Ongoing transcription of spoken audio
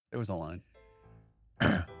There was a line.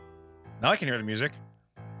 Now I can hear the music.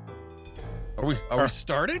 Are we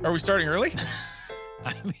starting? Are we starting early?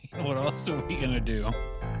 I mean, what else are we going to do?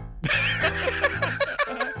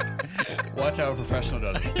 Watch how a professional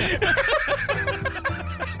does it.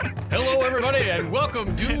 Hello, everybody, and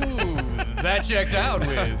welcome to That Checks Out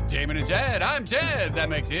with Damon and Ted. I'm Ted. That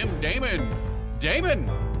makes him Damon. Damon,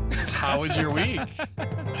 how was your week?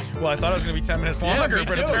 Well, I thought it was going to be 10 minutes Yeah, longer, me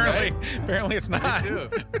but too, apparently it's not. Me too.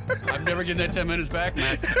 I'm never getting that 10 minutes back,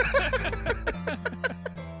 man.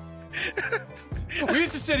 We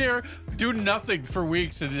used to sit here, do nothing for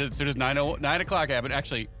weeks, and as soon as 9 o'clock happened,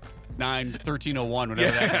 actually 13:01, whatever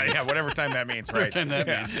that means. Yeah, whatever time that means, right? Whatever time that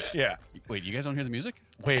yeah. means. Yeah. Wait, you guys don't hear the music?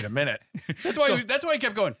 Wait a minute. That's why he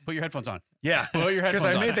kept going. Put your headphones on. Yeah. Put your headphones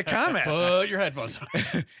on. Because I made the comment. Put your headphones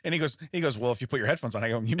on. And he goes, well, if you put your headphones on, I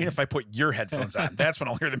go, you mean if I put your headphones on? That's when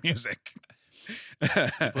I'll hear the music.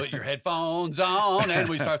 Put your headphones on, and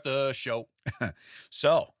we start the show.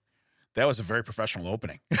 So, that was a very professional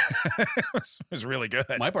opening. It was really good.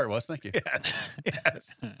 My part was, thank you.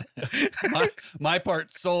 Yes. My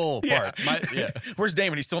part, soul part. Yeah. Where's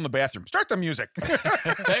Damon? He's still in the bathroom. Start the music.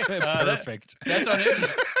 Hey, Perfect. That's on him.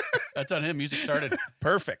 That's on him. Music started.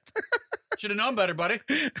 Perfect. Should have known better, buddy.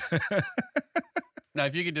 Now,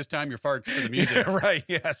 if you could just time your farts to the music, Yeah, right,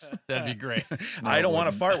 yes. that'd be great. I don't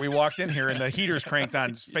want to fart. We walked in here and the heater's cranked on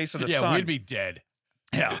his face of the sun. Yeah, we'd be dead.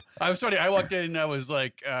 Yeah. I was funny. I walked in and I was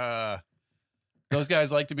like, those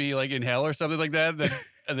guys like to be like in hell or something like that.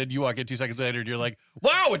 And then you walk in 2 seconds later and you're like,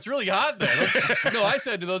 wow, it's really hot there. No, I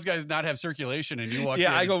said, do those guys not have circulation? And you walk in.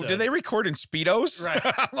 Yeah, I and go, said, do they record in Speedos? Right.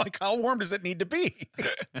 I'm like, how warm does it need to be?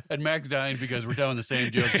 And Mac's dying because we're telling the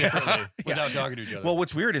same joke differently without talking to each other. Well,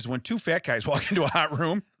 what's weird is when two fat guys walk into a hot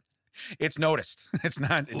room, it's noticed. It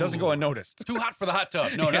doesn't go unnoticed. Too hot for the hot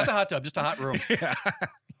tub. No, not the hot tub, just a hot room.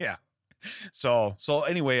 Yeah. So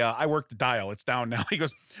anyway, I worked the dial. It's down now. He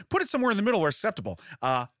goes, put it somewhere in the middle where it's acceptable.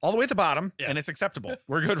 All the way at the bottom, Yeah. and it's acceptable.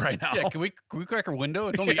 We're good right now. Yeah, can we crack our window?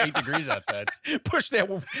 It's only 8 degrees outside. Push that.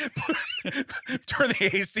 Turn the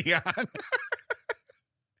AC on.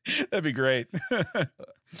 That'd be great.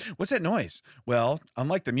 What's that noise? Well,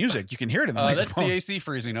 unlike the music, you can hear it in the That's microphone. the AC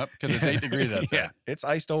freezing up because it's 8 degrees outside. Yeah, it's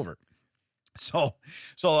iced over. So,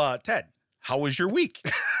 Ted, how was your week?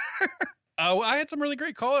 I had some really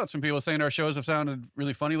great call-outs from people saying our shows have sounded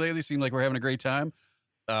really funny lately. Seemed like we're having a great time.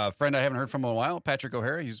 A friend I haven't heard from in a while, Patrick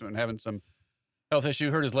O'Hara, he's been having some health issue,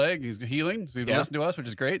 hurt his leg. He's healing. So you can listen to us, which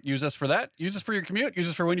is great. Use us for that. Use us for your commute. Use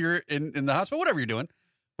us for when you're in the hospital, whatever you're doing.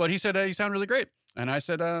 But he said, you sound really great. And I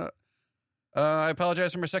said, I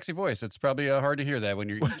apologize for my sexy voice. It's probably hard to hear that when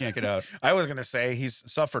you can't get out. I was going to say he's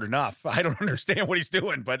suffered enough. I don't understand what he's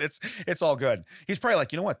doing, but it's all good. He's probably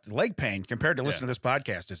like, you know what? The leg pain compared to listening to this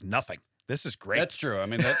podcast is nothing. This is great. That's true. I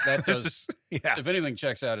mean, that This does, is, yeah. if anything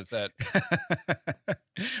checks out, it's that.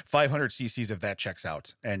 500 cc's of that checks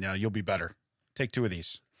out, and you'll be better. Take 2 of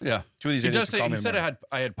these. Yeah. 2 of these. He idiots does will say, call he me said tomorrow.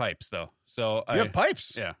 I had pipes though. So You have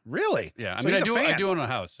pipes? Yeah. Really? Yeah. I So mean, he's I a fan. do own a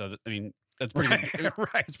house. So I mean, that's pretty good.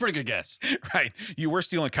 Right. It's a pretty good guess. Right. You were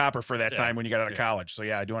stealing copper for that Yeah. time when you got out of Yeah. college. So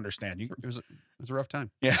yeah, I do understand. It was a rough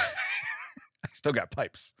time. Yeah. I still got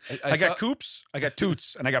pipes. I I got saw- coops, I got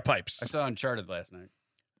toots, and I got pipes. I saw Uncharted last night.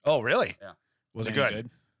 Oh, really? Yeah. Was it Very good?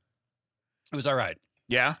 It was all right.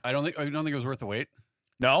 Yeah. I don't think it was worth the wait.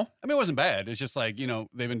 No? I mean, it wasn't bad. It's just like,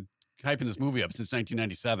 they've been hyping this movie up since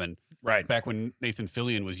 1997, Right. back when Nathan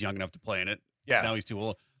Fillion was young enough to play in it. Yeah. Now he's too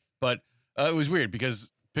old. But it was weird because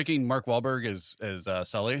picking Mark Wahlberg as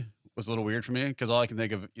Sully was a little weird for me because all I can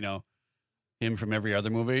think of, him from every other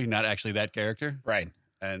movie, not actually that character. Right.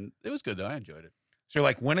 And it was good though. I enjoyed it. So you're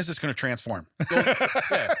like, when is this going to transform?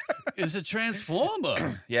 Yeah. It's a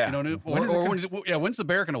transformer. Yeah. When's the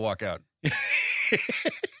bear going to walk out?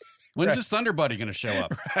 When's Right. this Thunder Buddy going to show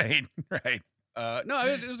up? Right. Right. No,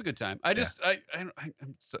 it was a good time. I'm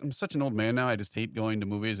such an old man now. I just hate going to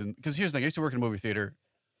movies, and because here's the thing: I used to work in a movie theater,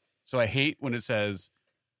 so I hate when it says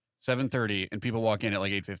 7:30 and people walk in at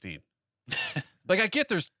like 8:15. Like I get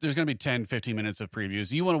there's going to be 10, 15 minutes of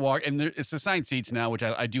previews. You want to walk, and it's assigned seats now, which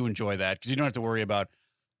I do enjoy that because you don't have to worry about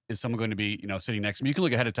is someone going to be sitting next to me. You can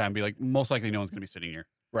look ahead of time and be like, most likely no one's going to be sitting here,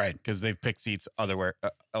 Right. because they've picked seats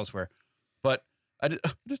elsewhere. But it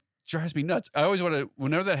just drives me nuts. I always want to,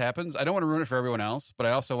 whenever that happens, I don't want to ruin it for everyone else, but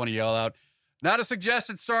I also want to yell out, not a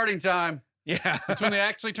suggested starting time. Yeah. That's when they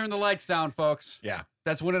actually turn the lights down, folks. Yeah.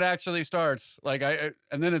 That's when it actually starts. Like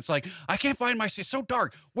and then it's like, I can't find my seat. It's so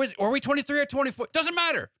dark. Are we 23 or 24? Doesn't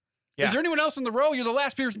matter. Yeah. Is there anyone else in the row? You're the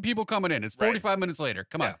last people coming in. It's Right. 45 minutes later.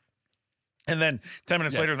 Come on. Yeah. And then 10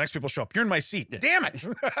 minutes Yeah. later, the next people show up. You're in my seat. Yeah. Damn it.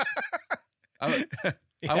 I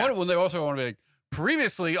Yeah. want when they also want to be like,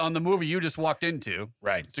 previously on the movie you just walked into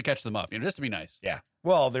Right. to catch them up, just to be nice. Yeah.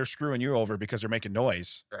 Well, they're screwing you over because they're making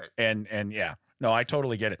noise. Right. And yeah. No, I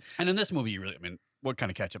totally get it. And in this movie, what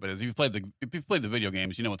kind of catch up it is? If you've played the video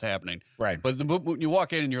games, you know what's happening. Right. But when you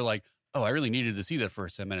walk in and you're like, oh, I really needed to see that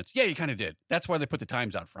first 10 minutes. Yeah, you kind of did. That's why they put the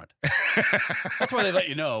times out front. That's why they let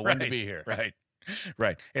you know when to be here. Right.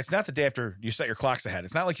 Right. It's not the day after you set your clocks ahead.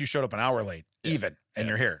 It's not like you showed up an hour late, and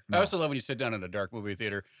you're here. I also love when you sit down in a dark movie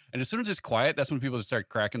theater, and as soon as it's quiet, that's when people just start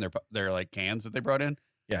cracking their like cans that they brought in.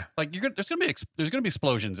 Yeah. Like there's gonna be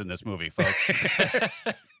explosions in this movie, folks.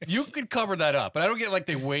 You could cover that up, but I don't get like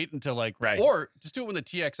they wait until like or just do it when the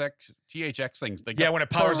THX thing. When it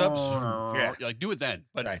powers up. Yeah, like do it then,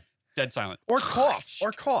 but dead silent. Or cough.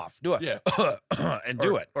 Do it. Yeah. And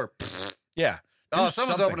do it. Or yeah. Oh,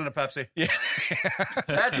 someone's opening a Pepsi. Yeah.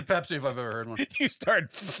 That's a Pepsi if I've ever heard one. You start.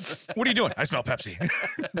 What are you doing? I smell Pepsi.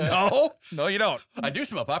 No, you don't. I do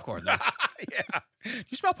smell popcorn though. Yeah.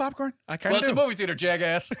 You smell popcorn? I kind of Well, it's a movie theater,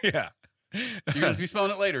 jackass. Yeah. You're going to be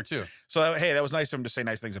smelling it later, too. So, hey, that was nice of him to say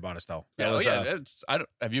nice things about us, though.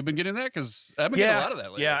 Have you been getting that? Because I've been getting a lot of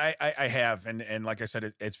that lately. Yeah, I have. And like I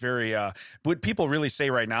said, it's very, what people really say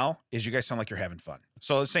right now is you guys sound like you're having fun.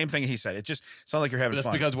 So the same thing he said. It just sounds like you're having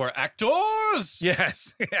fun. That's because we're actors.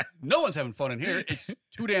 Yes. Yeah. No one's having fun in here. It's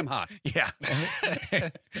too damn hot. Yeah.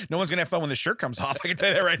 No one's going to have fun when the shirt comes off. I can tell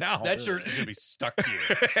you that right now. That shirt is going to be stuck to you.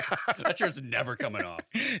 That shirt's never coming off.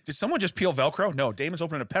 Did someone just peel Velcro? No, Damon's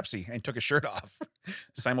opening a Pepsi and took his shirt off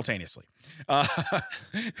simultaneously.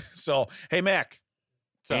 So, hey, Mac,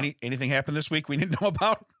 anything happened this week we need to know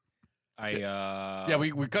about?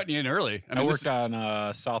 We're cutting you in early. I worked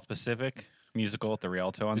on South Pacific musical at the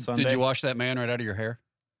Rialto on Sunday. Did you wash that man right out of your hair?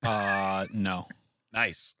 No.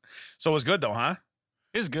 Nice. So it was good though, huh?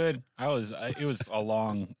 It was good. It was a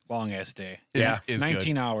long ass day. Yeah.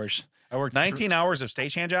 19 hours. I worked 19 hours of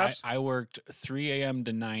stagehand jobs? I worked 3 a.m.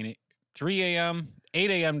 to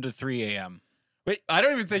 8 a.m. to 3 a.m. Wait, I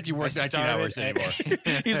don't even think you worked 19 hours anymore.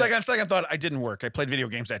 He's like, on second thought, I didn't work. I played video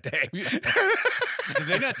games that day. Did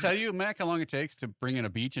they not tell you, Mac, how long it takes to bring in a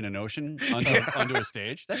beach and an ocean onto a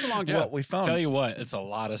stage? That's a long job. Well, we found. Tell you what, it's a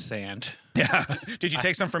lot of sand. Yeah. Did you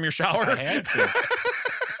take some from your shower? I had to.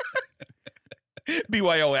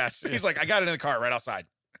 BYOS. He's like, I got it in the car right outside.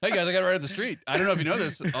 Hey, guys, I got it right up the street. I don't know if you know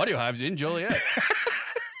this. Audio Hive's in Joliet.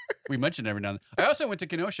 We mentioned every now and then. I also went to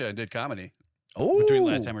Kenosha and did comedy. Oh. Between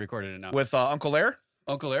last time we recorded it now. With Uncle Lair?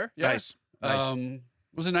 Uncle Lair? Yeah. Nice. It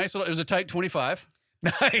was a nice little, it was a tight 25.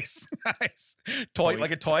 Nice.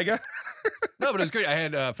 Like a toiga? No, but it was great. I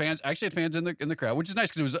had fans. I actually had fans in the crowd, which is nice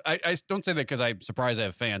because it was. I don't say that because I'm surprised I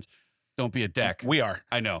have fans. Don't be a dick. We are.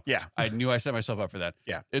 I know. Yeah. I knew I set myself up for that.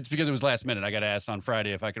 Yeah. It's because it was last minute. I got asked on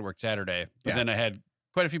Friday if I could work Saturday, but then I had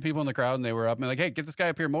quite a few people in the crowd, and they were up and like, "Hey, get this guy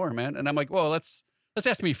up here more, man." And I'm like, "Well, let's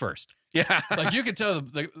ask me first." Yeah. Like you can tell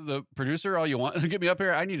the producer all you want to get me up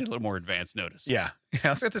here. I need a little more advance notice. Yeah.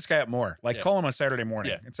 Let's get this guy up more. Like call him on Saturday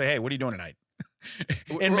morning and say, "Hey, what are you doing tonight?"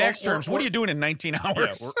 In Max terms, what are you doing in 19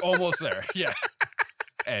 hours? Yeah, we're almost there. Yeah.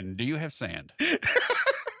 And do you have sand?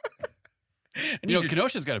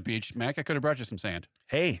 Kenosha's got a beach, Mac. I could have brought you some sand.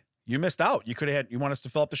 Hey, you missed out. You could have had. You want us to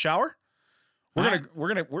fill up the shower? We're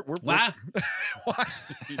what?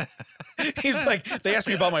 He's like, they asked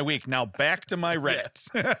me about my week. Now back to my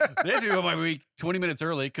Reddit. They asked me about my week 20 minutes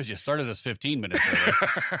early because you started us 15 minutes early.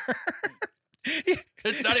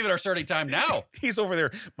 It's not even our starting time now. He's over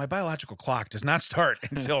there. My biological clock does not start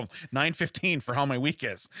until 9:15 for how my week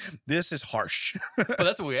is. This is harsh. But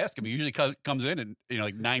that's what we ask him. He usually comes in and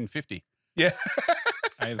like 9:50. Yeah.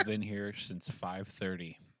 I've been here since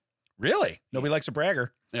 5:30. Really? Nobody likes a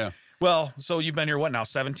bragger. Yeah. Well, so you've been here, what now,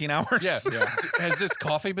 17 hours? Yeah. Has this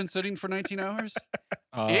coffee been sitting for 19 hours?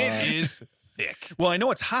 It is thick. Well, I know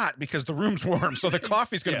it's hot because the room's warm, so the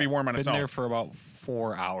coffee's going to be warm on its own. Been there for about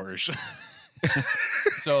 4 hours.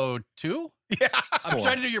 So 2? Yeah. I'm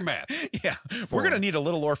trying to do your math. Yeah. 4. We're going to need a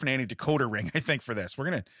little Orphan Annie decoder ring, I think, for this. We're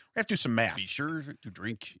going to have to do some math. Be sure to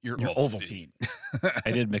drink your Ovaltine.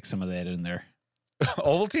 I did mix some of that in there.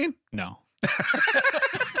 Ovaltine? No.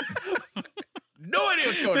 No idea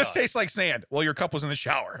what's going on. This tastes like sand. Well, your cup was in the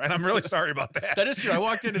shower, and I'm really sorry about that. That is true. I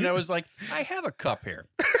walked in and I was like, I have a cup here.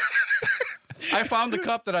 I found the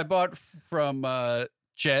cup that I bought from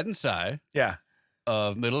Chad and Cy. Yeah.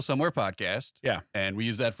 Of Middle Somewhere Podcast. Yeah. And we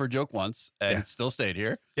used that for a joke once, and it still stayed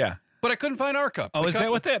here. Yeah. But I couldn't find our cup. Oh, is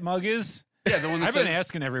that what that mug is? Yeah, the one that I've been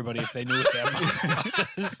asking everybody if they knew what that mug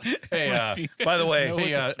was. Hey, by the way,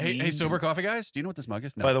 hey, Sober Coffee guys, do you know what this mug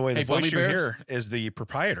is? No. By the way, hey, the voice you Bears? hear is the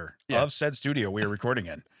proprietor of said studio we are recording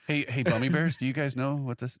in. Hey, Bummy Bears, do you guys know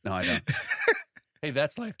what this? No, I don't. Hey,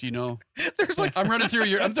 that's life. Do you know? There's like I'm running through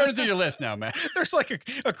your list now, man. there's like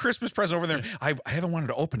a Christmas present over there. I haven't wanted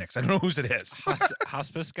to open it because I don't know whose it is.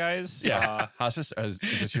 Hospice guys. Yeah. Hospice. Is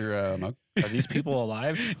this your mug? Are these people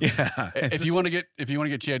alive? Yeah. If you want to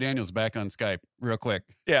get Chad Daniels back on Skype real quick.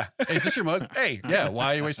 Yeah. Hey, is this your mug? Hey. Yeah.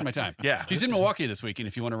 Why are you wasting my time? Yeah. He's in Milwaukee this weekend.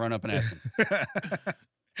 If you want to run up and ask him.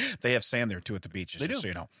 They have sand there too at the beach. They just do. So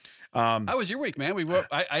you know. How was your week, man?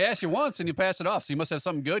 I asked you once and you passed it off. So you must have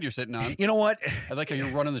something good you're sitting on. You know what? I like how you're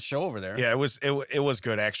running the show over there. Yeah, it was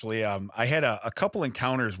good actually. I had a couple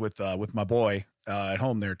encounters with my boy at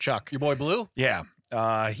home there, Chuck. Your boy Blue? Yeah.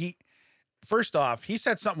 He first off, he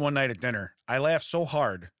said something one night at dinner. I laughed so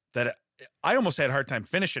hard that I almost had a hard time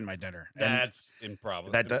finishing my dinner. And That's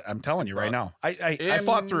improbable. I'm telling you right now. I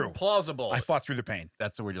fought through. Plausible. I fought through the pain.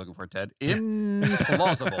 That's the word you're looking for, Ted.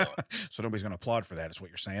 Implausible. So nobody's going to applaud for that, is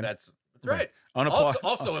what you're saying. That's right.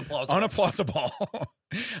 Also implausible.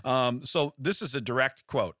 Unapplausible. So this is a direct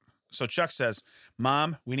quote. So Chuck says,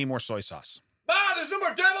 "Mom, we need more soy sauce." There's no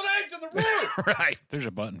more deviled eggs in the roof. Right. There's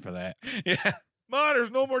a button for that. Yeah. Ma,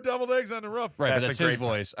 there's no more deviled eggs on the roof. Right, but That's that's a his great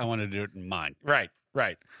voice. I wanted to do it in mine. Right.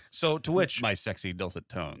 So to which, My sexy dulcet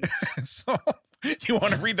tones. so you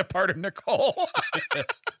want to read the part of Nicole?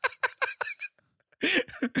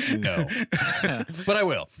 No. But I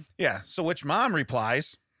will. Yeah. So which mom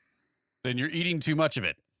replies, Then you're eating too much of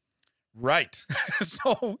it. right.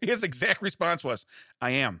 So his exact response was,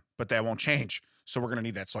 "I am, but that won't change. So we're going to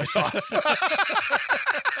need that soy sauce." And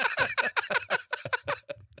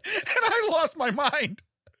I lost my mind.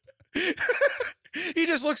 He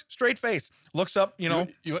just looks straight face, looks up, you know.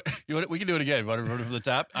 We can do it again. Want to run it from the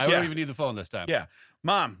top? I don't even need the phone this time. Yeah.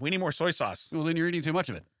 "Mom, we need more soy sauce." Well, then you're eating too much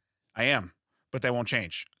of it. "I am, but that won't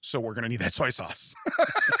change. So we're going to need that soy sauce."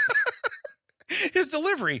 His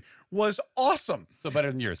delivery was awesome. So better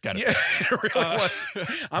than yours. Got it. Yeah, it really was.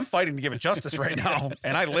 I'm fighting to give it justice right now,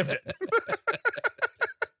 and I lived it.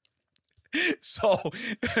 So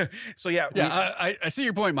yeah. Yeah, I see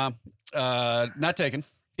your point, Mom. Not taken.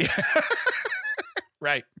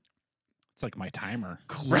 Right. It's like my timer.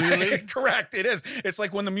 Clearly. Right. Correct. It is. It's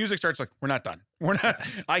like when the music starts, like, we're not done. We're not.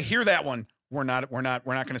 I hear that one. We're not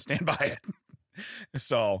going to stand by it.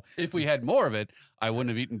 So If we had more of it, I wouldn't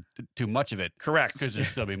have eaten too much of it. correct. Because there'd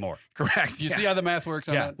still be more. Correct. You see how the math works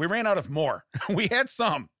on Yeah. that? We ran out of more. We had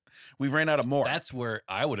some. We ran out of more. That's where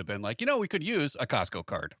I would have been like, we could use a Costco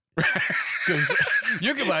card. Because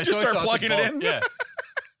you can buy Just soy start sauce plugging in it bulk. in? Yeah.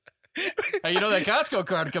 Hey, that Costco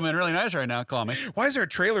card would come in really nice right now. Call me. Why is there a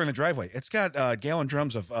trailer in the driveway? It's got 55 gallon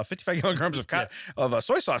drums of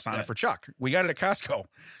soy sauce on it for Chuck. We got it at Costco.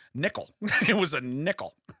 Nickel. It was a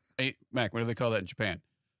nickel. Hey, Mac, what do they call that in Japan?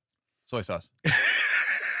 Soy sauce.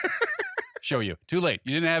 Show you. Too late.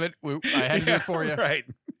 You didn't have it. I had to do it for you. Right.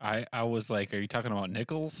 I was like, are you talking about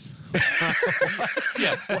nickels?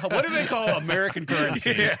 Yeah. Well, what do they call American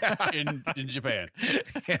currency Yeah. in Japan?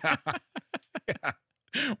 Yeah. Yeah.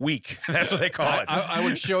 Weak. That's what they call it. I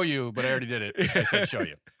would show you, but I already did it. I said show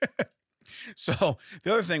you. So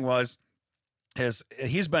the other thing is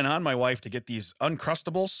he's been on my wife to get these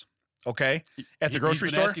Uncrustables, okay, at the grocery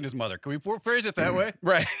He's been store. asking his mother. Can we phrase it that way?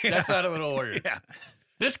 Right. That's not a little word. Yeah.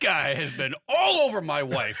 This guy has been all over my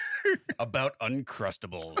wife about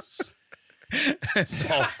Uncrustables.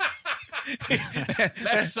 So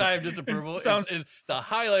That sigh of disapproval is the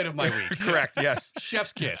highlight of my week. correct. Yes.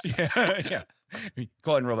 Chef's kiss. Yeah.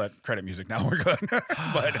 Go ahead and roll that credit music now. We're good.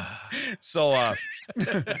 But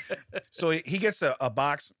so he gets a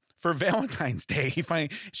box for Valentine's Day.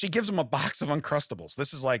 She gives him a box of Uncrustables.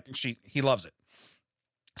 This is like he loves it.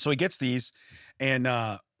 So he gets these, and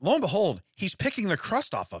lo and behold, he's picking the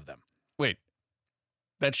crust off of them. Wait,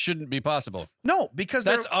 that shouldn't be possible. No, because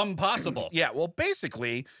That's they're impossible. yeah. Well,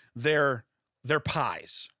 basically they're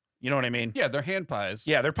pies. You know what I mean? Yeah, they're hand pies.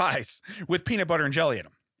 Yeah, they're pies with peanut butter and jelly in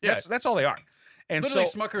them. Yeah. That's all they are. And Literally,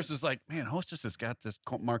 so Smucker's was like, man, Hostess has got this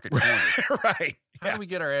market corner. right. How do we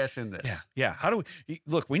get our ass in this? Yeah. Yeah. How do we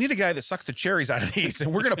look? We need a guy that sucks the cherries out of these,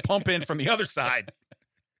 and we're going to pump in from the other side.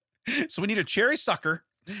 So we need a cherry sucker,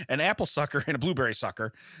 an apple sucker, and a blueberry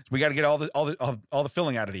sucker. We got to get all the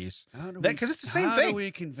filling out of these. Because it's the same How thing. do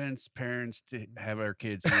we convince parents to have our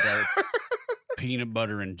kids eat our peanut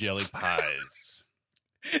butter and jelly pies?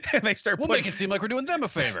 And they start We'll putting, make it seem like we're doing them a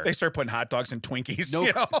favor. they start putting hot dogs and Twinkies. No.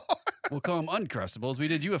 You know? We'll call them Uncrustables. We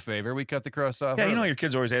did you a favor. We cut the crust off. Yeah, you know early. your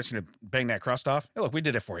kids always ask you to bang that crust off. Hey, look, we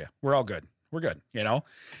did it for you. We're all good. We're good. You know.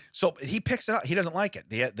 So he picks it up. He doesn't like it.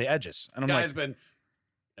 The edges. And I'm Guy's like, been.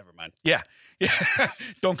 Never mind. yeah.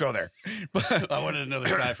 Don't go there. But I wanted another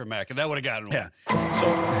side for Mac, and that would have gotten one.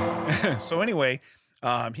 yeah. So anyway,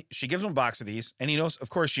 She gives him a box of these, and he knows, of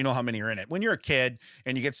course, you know how many are in it. When you're a kid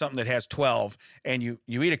and you get something that has 12 and you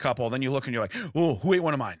eat a couple, then you look and you're like, oh, who ate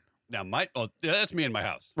one of mine? Now, that's me in my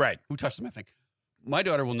house. Right. Who touched my thing? My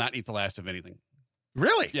daughter will not eat the last of anything.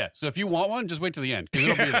 Really? Yeah. So if you want one, just wait till the end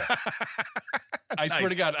because it'll be there. I swear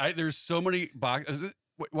to Nice. God, there's so many boxes.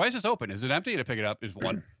 Why is this open? Is it empty to pick it up? There's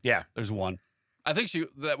one. Yeah. There's one. I think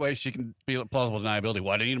that way she can be plausible deniability.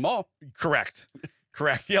 Well, I didn't eat them all. Correct.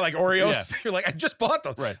 Yeah, like Oreos. Yeah. You're like, I just bought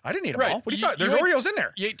those. Right. I didn't eat them Right. all. What do you You- thought? There's you ate- Oreos in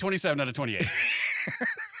there. You ate 27 out of 28.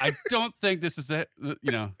 I don't think this is I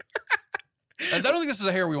don't think this is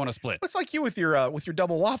a hair we want to split. It's like you with your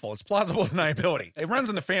double waffle. It's plausible deniability. It runs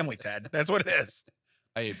in the family, Ted. That's what it is.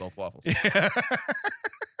 I ate both waffles.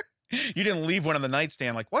 You didn't leave one on the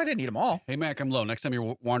nightstand like, well, I didn't eat them all. Hey, Mac, I'm low. Next time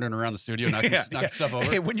you're wandering around the studio knocking stuff over,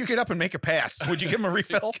 Hey, when you get up and make a pass, would you give him a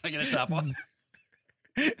refill? can I get a top one?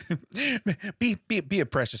 be a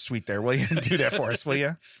precious sweet there, will you? Do that for us, will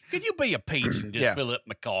you? Could you be a peach and just Yeah. fill up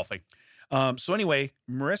my coffee? So anyway,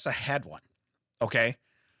 Marissa had one. Okay.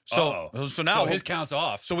 So now So his count's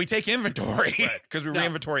off. so we take inventory Right. because we Now-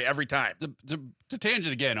 re-inventory every time. To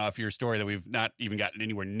tangent again off your story that we've not even gotten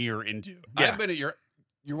anywhere near into. Yeah. I've been at your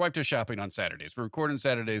wife does shopping on Saturdays. We're recording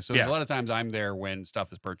Saturdays, so Yeah. there's a lot of times I'm there when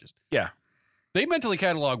stuff is purchased. Yeah. They mentally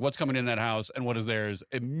catalog what's coming in that house and what is theirs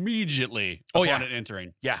immediately Oh, upon yeah. it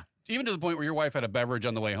entering. Yeah. Even to the point where your wife had a beverage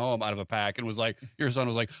on the way home out of a pack and was like, your son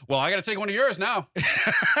was like, well, I got to take one of yours now.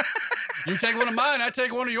 You take one of mine, I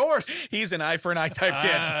take one of yours. He's an eye for an eye type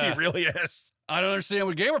kid. He really is. I don't understand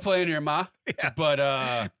what game we're playing here, Ma. Yeah. But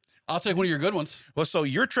I'll take one of your good ones. Well, so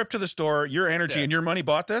your trip to the store, your energy Yeah. and your money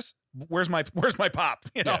bought this. Where's my pop?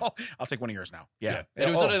 You know, Yeah. I'll take one of yours now. Yeah. And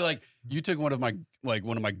it was Oh. literally like you took one of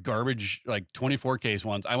my garbage 24 case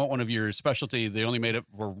ones. I want one of your specialty. They only made it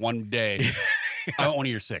for one day. I want one of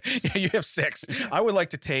your 6. Yeah, you have 6. I would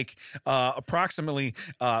like to take approximately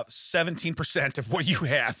 17% of what you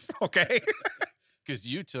have. Okay. Because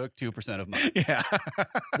you took 2% of mine. Yeah.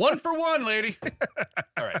 1 for 1, lady.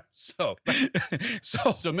 All right. So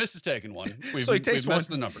So Miss is taking one. We've, So he takes we've messed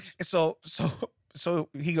one. the numbers. So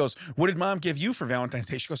he goes, what did mom give you for Valentine's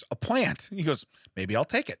Day? She goes, a plant. He goes, maybe I'll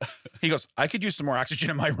take it. He goes, I could use some more oxygen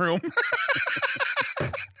in my room.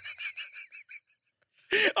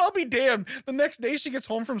 I'll be damned. The next day she gets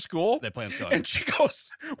home from school That plant's gone. and she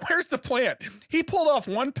goes, where's the plant? He pulled off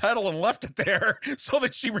one petal and left it there so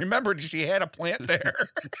that she remembered she had a plant there.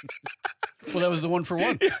 Well, that was the 1 for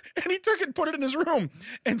 1. And he took it and put it in his room.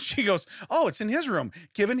 And she goes, oh, it's in his room.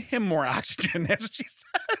 Giving him more oxygen. That's what she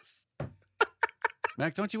says.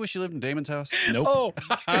 Mac, don't you wish you lived in Damon's house? Nope. Oh.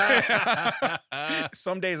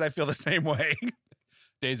 Some days I feel the same way.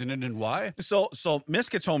 Days in it and why? So Miss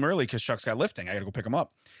gets home early because Chuck's got lifting. I got to go pick him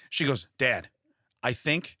up. She goes, Dad, I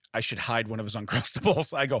think I should hide one of his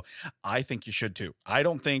Uncrustables. I go, I think you should too. I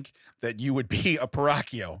don't think that you would be a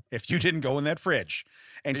Paracchio if you didn't go in that fridge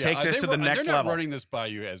and take this to the next they're not level. running this by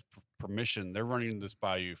you as permission. They're running this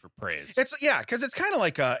by you for praise. Because it's kind of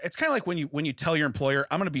like when you tell your employer,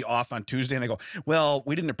 I'm going to be off on Tuesday, and they go, well,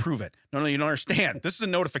 we didn't approve it. No, you don't understand. This is a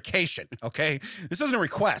notification. Okay, this isn't a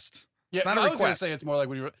request. It's not a I was going to request. say it's more like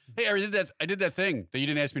when you were, hey, I did that thing that you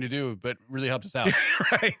didn't ask me to do, but really helped us out.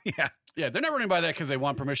 Right? Yeah. Yeah, they're not running by that because they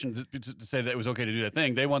want permission to say that it was okay to do that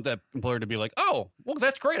thing. They want that employer to be like, oh, well,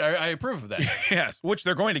 that's great. I approve of that. Yes, which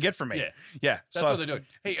they're going to get from me. Yeah. Yeah. That's what they're doing.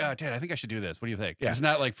 Hey, Dad, I think I should do this. What do you think? Yeah. It's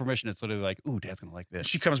not like permission. It's literally like, ooh, Dad's going to like this.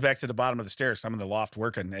 She comes back to the bottom of the stairs. I'm in the loft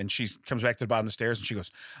working, and she comes back to the bottom of the stairs, and she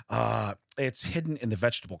goes, it's hidden in the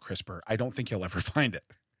vegetable crisper. I don't think you'll ever find it.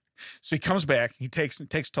 So he comes back. He takes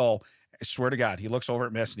toll. I swear to God, he looks over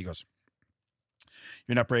at Miss, and he goes,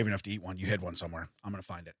 you're not brave enough to eat one. You hid one somewhere. I'm going to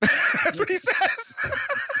find it. That's what he says.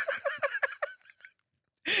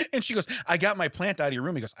 And she goes, I got my plant out of your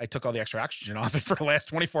room. He goes, I took all the extra oxygen off it for the last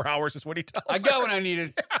 24 hours is what he tells I her. got what I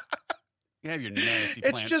needed. You have your nasty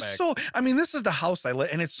It's plant just back. so, I mean, this is the house I live,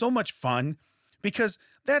 and it's so much fun because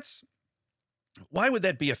why would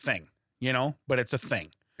that be a thing, you know? But it's a thing.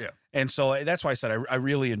 Yeah. And so that's why I said I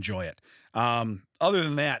really enjoy it. Other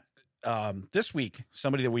than that, this week,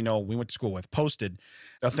 somebody that we know, we went to school with, posted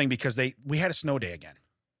a thing because we had a snow day again.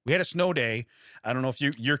 We had a snow day. I don't know if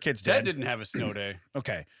your kids did. Dad didn't have a snow day.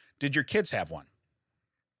 Okay. Did your kids have one?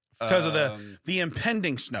 Because of Um, the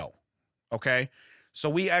impending snow. Okay. So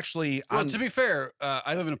we actually, Well, to be fair,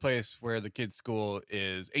 I live in a place where the kids' school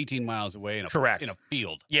is 18 miles away in Correct. in a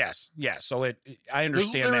field. yes. So I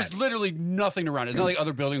understand There's that. literally nothing around. It's not like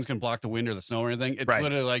other buildings can block the wind or the snow or anything. It's Right.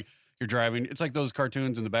 literally like you're driving. It's like those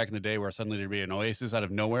cartoons in the back in the day where suddenly there'd be an oasis out of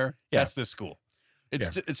nowhere. Yeah. That's this school.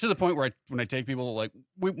 It's to the point where when I take people, like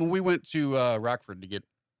when we went to Rockford to get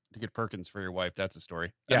Perkins for your wife, that's a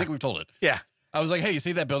story. Yeah. I think we've told it. Yeah. I was like, hey, you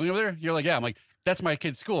see that building over there? You're like, yeah. I'm like, that's my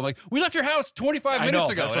kid's school. I'm like, we left your house 25 I minutes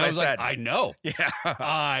know, ago. that's And what I I was like, said. I know. Yeah.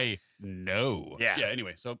 I know. Yeah. Yeah.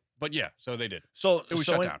 Anyway, so they did. So It was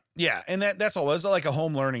so shut in- down. Yeah, and that's all. It was like a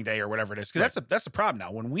home learning day or whatever it is. Because that's the problem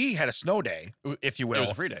now. When we had a snow day, if you will, It was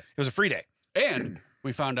a free day. It was a free day. And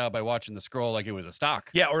we found out by watching the scroll like it was a stock.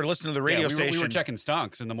 Yeah, or listen to the radio we station. We were checking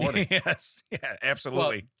stonks in the morning. Yes. Yeah,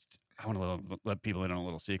 absolutely. I want to let people in on a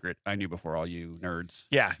little secret. I knew before all you nerds.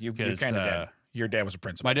 Yeah, you 'Cause, kind of did. Your dad was a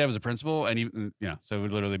principal. My dad was a principal, and so it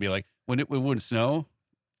would literally be like when it wouldn't snow,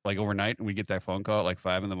 like overnight, and we get that phone call at like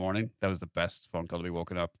 5 a.m. That was the best phone call to be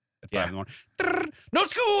woken up at 5 a.m. No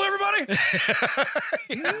school, everybody.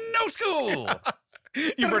 No school.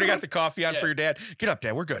 You've already got the coffee on Yeah. for your dad. Get up,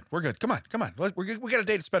 Dad. We're good. We're good. Come on. We got a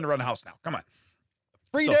day to spend around the house now. Come on.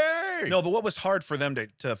 Free So- day. No, but what was hard for them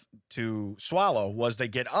to swallow was they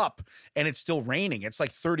get up and it's still raining. It's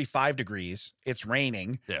like 35 degrees. It's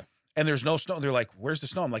raining. Yeah. And there's no snow. They're like, where's the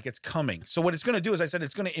snow? I'm like, it's coming. So what it's going to do is I said,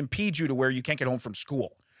 it's going to impede you to where you can't get home from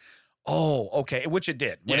school. Oh, okay. Which it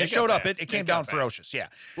did. When Yeah, it it got showed up, bad. it came It got down bad. ferocious. Yeah.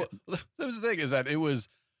 Well, that was the thing is that it was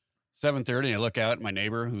 7:30, and I look out at my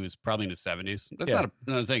neighbor who's probably in his 70s. That's Yeah. not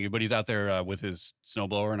another thing, but he's out there with his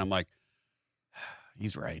snowblower, and I'm like,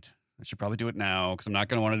 he's right. I should probably do it now because I'm not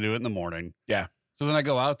going to want to do it in the morning. Yeah. So then I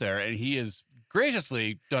go out there, and he is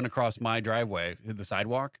graciously done across my driveway, the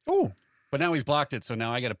sidewalk. Oh. But now he's blocked it, so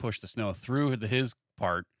now I got to push the snow through his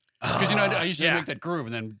part. Because I usually yeah. make that groove,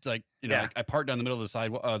 and then Yeah. like, I part down the middle of the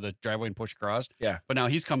sidewalk, the driveway, and push across. Yeah. But now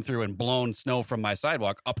he's come through and blown snow from my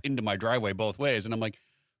sidewalk up into my driveway both ways, and I'm like,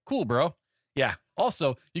 cool, bro. Yeah.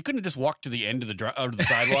 Also, you couldn't just walk to the end of the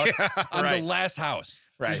sidewalk. Yeah, I'm right. the last house.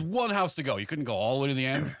 Right. There's one house to go. You couldn't go all the way to the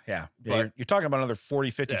end. Yeah. But- You're talking about another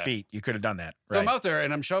 40, 50 Yeah. feet. You could have done that. So Right. I'm out there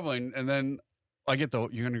and I'm shoveling, and then I get you're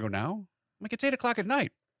going to go now? I'm like, it's 8 o'clock at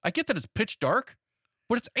night. I get that it's pitch dark,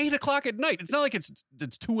 but it's 8 o'clock at night. It's not like it's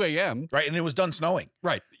 2 a.m. Right. And it was done snowing.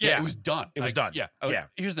 Right. Yeah, Yeah. it was done. It was done. Yeah. Yeah.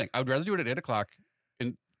 Here's the thing. I would rather do it at 8 o'clock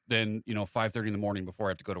than 5:30 in the morning before I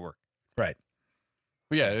have to go to work. Right.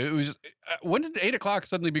 But yeah, it was. When did 8 o'clock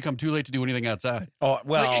suddenly become too late to do anything outside? Oh,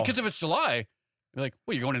 well. Because if it's July, you're like,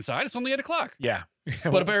 well, you're going inside. It's only 8 o'clock. Yeah.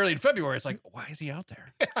 But apparently in February, it's like, why is he out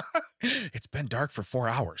there? It's been dark for 4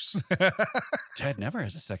 hours. Ted never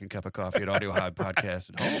has a second cup of coffee at Audio High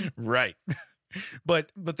Podcast at home. Right.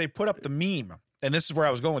 But they put up the meme, and this is where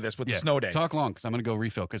I was going with this with the snow day. Talk long because I'm going to go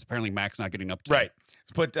refill because apparently Mac's not getting up to Right.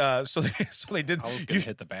 But so they did. I was going to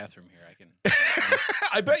hit the bathroom here. I can.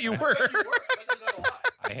 I bet you were.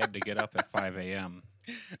 I had to get up at 5 a.m.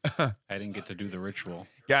 I didn't get to do the ritual.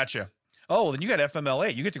 Gotcha. Oh, then you got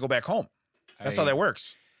FMLA. You get to go back home. That's how that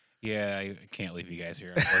works. Yeah, I can't leave you guys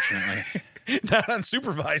here, unfortunately. Not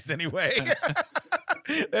unsupervised anyway.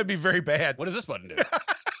 That'd be very bad. What does this button do?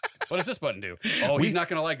 What does this button do? Oh, he's not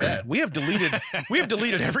going to like that. We have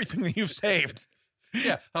deleted everything that you've saved.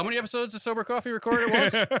 Yeah. How many episodes of Sober Coffee recorded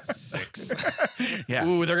at once? 6. Yeah.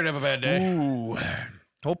 Ooh, they're going to have a bad day. Ooh.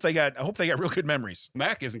 I hope they got real good memories.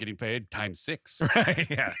 Mac isn't getting paid times 6. Right.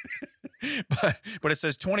 Yeah. But it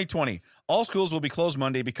says 2020. All schools will be closed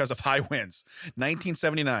Monday because of high winds.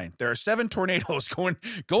 1979. There are 7 tornadoes. Go in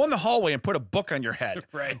the hallway and put a book on your head.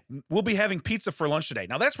 Right. We'll be having pizza for lunch today.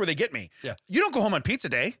 Now that's where they get me. Yeah. You don't go home on pizza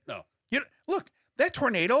day. No. Look, that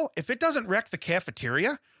tornado, if it doesn't wreck the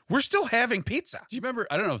cafeteria, we're still having pizza. Do you remember?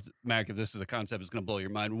 I don't know, Mac, if this is a concept that's going to blow your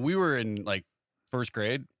mind. When we were in first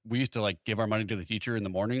grade, we used to give our money to the teacher in the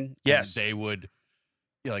morning. Yes. And they would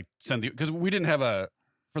send because we didn't have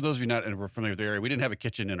for those of you not familiar with the area, we didn't have a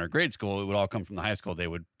kitchen in our grade school. It would all come from the high school. They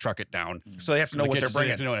would truck it down. So they have to know the what they're kitchen, so you bringing.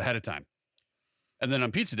 have to know it ahead of time. And then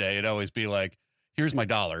on pizza day, it'd always be like, here's my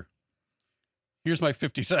 $1. Here's my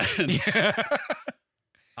 50 cents.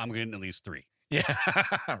 I'm getting at least 3. Yeah.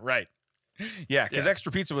 Right. Yeah, because Yeah.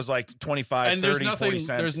 extra pizza was like 25, And 30, 40 cents.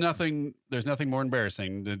 there's nothing more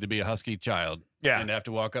embarrassing than to be a husky child Yeah. and to have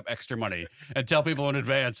to walk up extra money and tell people in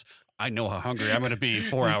advance, I know how hungry I'm going to be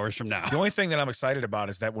 4 hours from now. The only thing that I'm excited about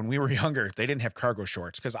is that when we were younger, they didn't have cargo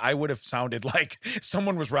shorts because I would have sounded like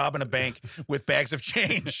someone was robbing a bank with bags of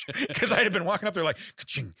change because I'd have been walking up there like,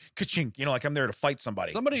 ka-ching, ka-ching, like I'm there to fight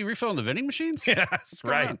somebody. Somebody refilling the vending machines? Yes,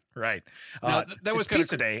 going right, on? right. Now, that was it's kind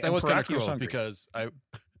pizza day. That and was kind of Paracchio's cruel hungry. because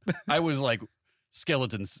I was like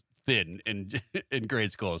skeletons thin in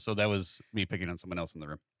grade school, so that was me picking on someone else in the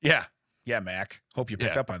room. Yeah, Mac. Hope you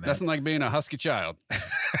picked up on that. Nothing like being a husky child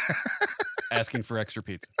asking for extra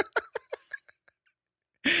pizza.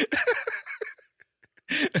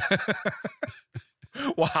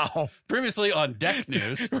 Wow. Previously on Deck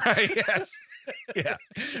News. Right. Yes. Yeah.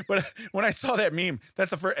 But when I saw that meme,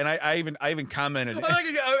 that's the first, and I even commented. You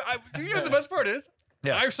know what the best part is?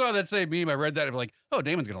 Yeah. I saw that same meme. I read that. I'm like, oh,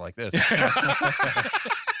 Damon's going to like this.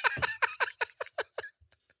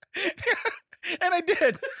 And I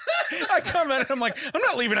did. I commented, I'm like, I'm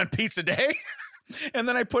not leaving on pizza day. And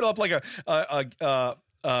then I put up like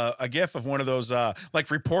a gif of one of those like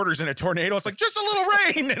reporters in a tornado. It's like just a little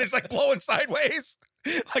rain, and it's like blowing sideways.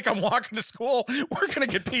 Like I'm walking to school. We're gonna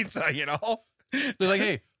get pizza, you know. They're like,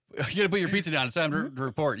 hey, you got to put your pizza down. It's time to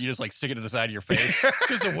report. You just like stick it to the side of your face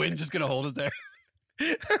because the wind just going to hold it there.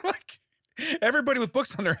 Like everybody with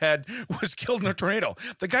books on their head was killed in a tornado.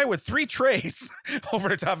 The guy with 3 trays over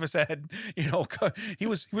the top of his head, you know, he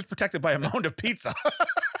was protected by a mound of pizza.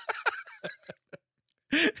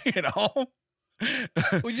 You know.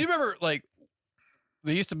 Well, you remember like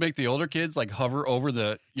they used to make the older kids like hover over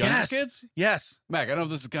the younger Yes. kids? Yes. Mac, I don't know if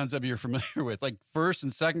this is a concept you're familiar with. Like first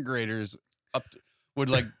and second graders would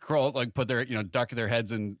like crawl, like put their, duck their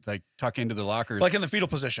heads and like tuck into the lockers. Like in the fetal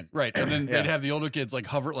position. Right. And then Yeah. they'd have the older kids like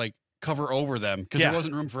cover over them because Yeah. there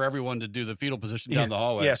wasn't room for everyone to do the fetal position down the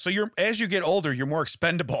hallway. Yeah. So as you get older, you're more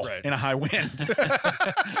expendable in a high wind.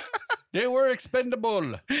 They were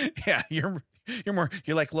expendable. Yeah. You're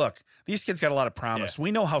like, look, these kids got a lot of promise. Yeah.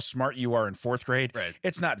 We know how smart you are in 4th grade. Right.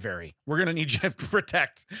 It's not very. We're going to need you to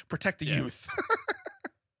protect the youth.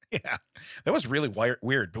 Yeah. That was really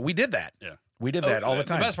weird, but we did that. Yeah. We did that all the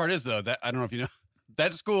time. The best part is though that I don't know if you know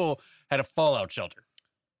that school had a fallout shelter.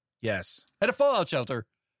 Yes. Had a fallout shelter.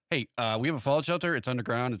 Hey, we have a fallout shelter. It's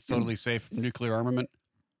underground. It's totally safe from nuclear armament.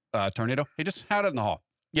 Tornado. Hey, just have it in the hall.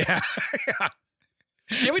 Yeah. Yeah.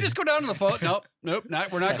 Can we just go down to the fallout? Nope.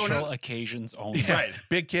 We're not going Special to. occasions only. Yeah. Right.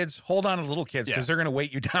 Big kids, hold on to little kids because Yeah. they're going to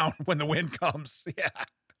weight you down when the wind comes. Yeah.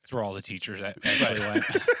 That's where all the teachers actually went.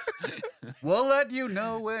 We'll let you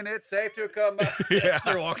know when it's safe to come out. Yeah.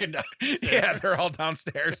 They're walking down. Yeah, they're all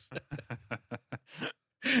downstairs.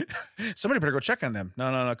 Somebody better go check on them.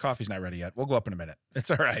 No, coffee's not ready yet. We'll go up in a minute.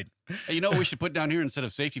 It's all right. Hey, you know what we should put down here instead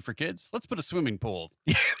of safety for kids? Let's put a swimming pool.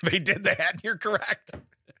 Yeah, they did that. You're correct.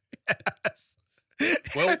 Yes.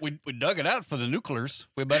 Well, we dug it out for the nuclears.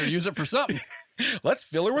 We better use it for something. Let's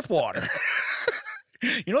fill her with water.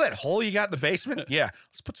 You know that hole you got in the basement? Yeah,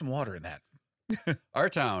 let's put some water in that. Our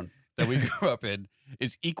town that we grew up in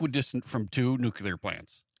is equidistant from 2 nuclear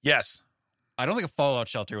plants. Yes. I don't think a fallout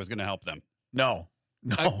shelter was going to help them. No.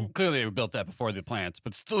 Clearly, they built that before the plants,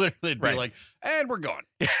 but still, they'd be Right. like, and we're gone.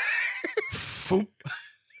 Foop.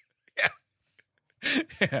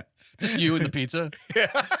 Yeah. Just you and the pizza.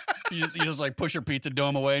 Yeah. You just like push your pizza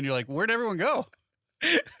dome away, and you're like, where'd everyone go?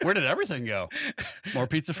 Where did everything go? More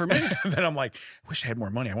pizza for me? Then I'm like, wish I had more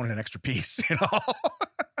money. I wanted an extra piece, you know?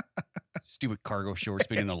 Stupid cargo shorts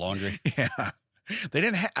being in the laundry. Yeah. They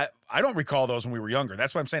didn't have, I don't recall those when we were younger.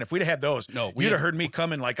 That's what I'm saying. If we'd have had those, No, we you'd had- have heard me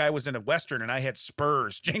coming like I was in a Western and I had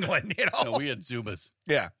spurs jingling, you know? No, we had Zubas.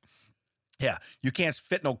 Yeah. Yeah. You can't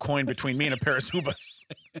fit no coin between me and a pair of Zubas.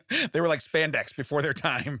 They were like spandex before their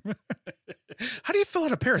time. How do you fill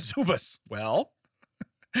out a pair of Zubas? Well,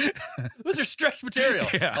 Those are stretch material.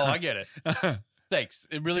 Yeah. Oh, I get it. Thanks.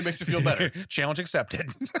 It really makes me feel better. challenge accepted.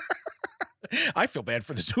 I feel bad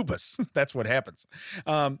for the Zubas. That's what happens.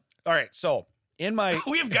 All right. So in my,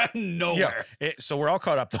 We have gotten nowhere. so we're all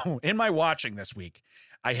caught up though. In my watching this week,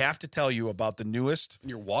 I have to tell you about the newest.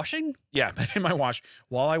 You're washing? Yeah, in my watch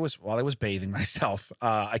while I was bathing myself,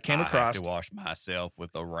 I came across. I have to wash myself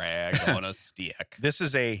with a rag on a stick. This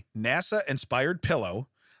is a NASA-inspired pillow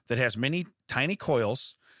that has many tiny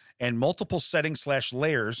coils and multiple settings /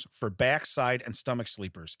 layers for back, side, and stomach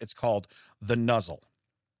sleepers. It's called the Nuzzle.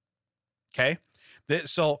 Okay,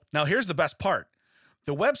 so now here's the best part.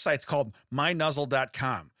 The website's called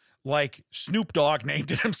mynuzzle.com. Like Snoop Dogg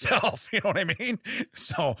named it himself. You know what I mean?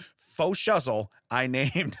 So faux shuzzle, I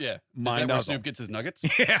named Yeah. my Is that where nuzzle. Snoop gets his nuggets?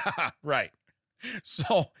 Yeah, right.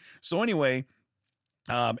 So anyway,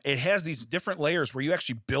 it has these different layers where you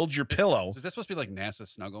actually build your pillow, Is that supposed to be like NASA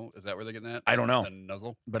Snuggle? Is that where they're getting that? I don't know. The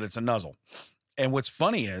nuzzle? but it's a nuzzle. And what's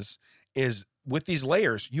funny is with these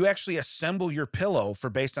layers, you actually assemble your pillow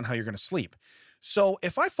for based on how you're going to sleep. So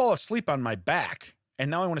if I fall asleep on my back and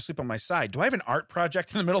now I want to sleep on my side, do I have an art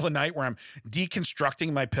project in the middle of the night where I'm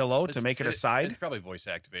deconstructing my pillow to make it a side? It's probably voice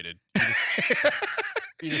activated.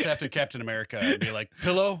 You just have to Captain America and be like,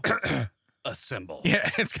 pillow, assemble. Yeah,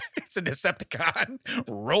 it's a Decepticon.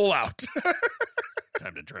 Roll out.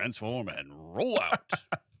 Time to transform and roll out.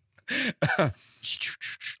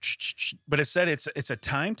 But it said it's a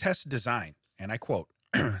time-tested design, and I quote,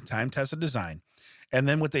 time-tested design. And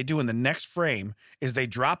then what they do in the next frame is they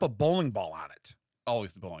drop a bowling ball on it.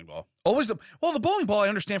 Always the bowling ball. Always the bowling ball I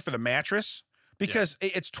understand for the mattress because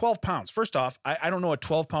it's 12 pounds. First off, I don't know a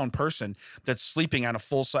 12-pound person that's sleeping on a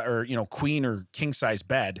full size or queen or king size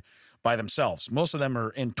bed, by themselves. Most of them are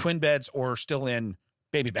in twin beds or still in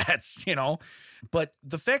baby beds, But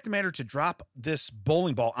the fact of the matter, to drop this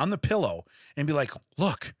bowling ball on the pillow and be like,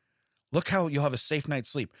 look how you'll have a safe night's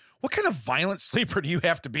sleep. What kind of violent sleeper do you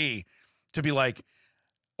have to be like,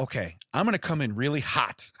 okay, I'm going to come in really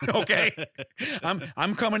hot. Okay.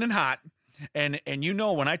 I'm coming in hot. And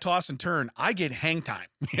when I toss and turn, I get hang time,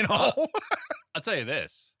 I'll tell you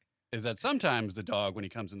this, is that sometimes the dog, when he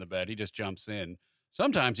comes in the bed, he just jumps in.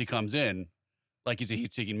 Sometimes he comes in like he's a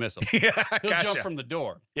heat-seeking missile. Yeah, He'll gotcha. jump from the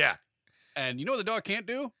door. Yeah. And you know what the dog can't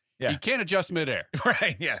do? Yeah. He can't adjust midair.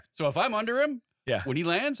 Right. Yeah. So if I'm under him, Yeah. when he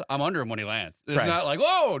lands, I'm under him when he lands. It's Right. not like,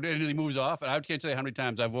 whoa, and he moves off. And I can't tell you how many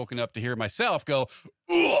times I've woken up to hear myself go,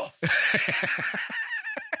 oof.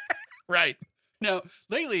 Right. Now,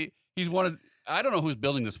 lately, I don't know who's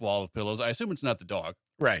building this wall of pillows. I assume it's not the dog.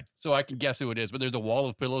 Right. So I can guess who it is. But there's a wall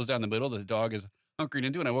of pillows down the middle that the dog is hunkering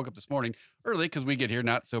into. And I woke up this morning early because we get here,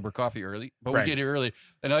 not sober coffee early, but Right. we get here early.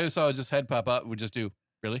 And I just saw his head pop up. We just do,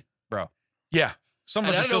 really? Bro. Yeah. Some of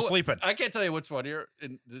And us I are don't still know- sleeping. I can't tell you what's funnier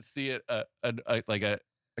and to see it, a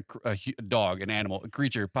dog, an animal, a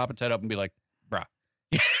creature pop its head up and be like, bruh,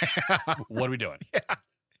 what are we doing? Yeah.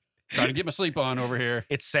 Trying to get my sleep on over here.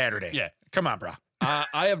 It's Saturday. Yeah. Come on, bro.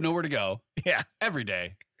 I have nowhere to go Yeah. every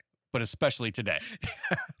day, but especially today.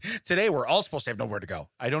 Today, we're all supposed to have nowhere to go.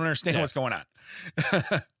 I don't understand Yeah. what's going on.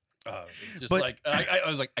 Just But- like, I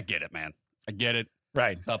was like, I get it, man. I get it.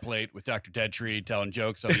 Right. It's up late with Dr. Ted Tree telling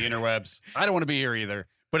jokes on the interwebs. I don't want to be here either.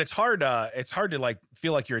 But it's hard to like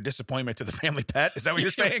feel like you're a disappointment to the family pet. Is that what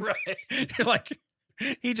you're saying? Right. You're like,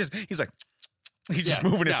 he's just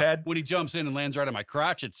moving his Now, head. When he jumps in and lands right on my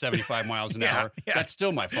crotch at 75 miles an Yeah, hour, yeah. that's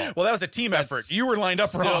still my fault. Well, that was a team That's effort. You were lined up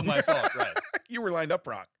still wrong. my fault, right? You were lined up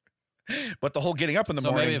wrong. But the whole getting up in the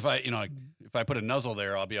So morning, maybe if I put a nuzzle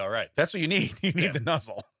there, I'll be all right. that's what you need. You need Yeah. the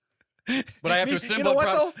nuzzle. But I have to You assemble. know what,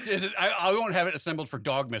 I won't have it assembled for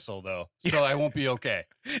dog missile though, so I won't be okay.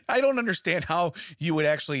 I don't understand how you would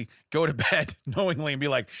actually go to bed knowingly and be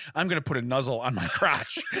like, I'm going to put a nuzzle on my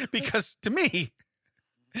crotch. Because to me,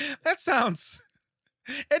 that sounds.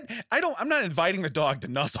 And I'm not inviting the dog to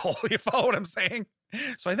nuzzle. You follow what I'm saying?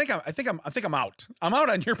 So I think I'm out. I'm out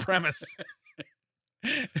on your premise.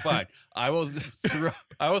 Fine, I will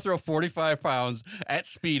throw 45 pounds at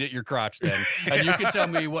speed at your crotch then, and you can tell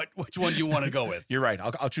me which one you want to go with. You're right.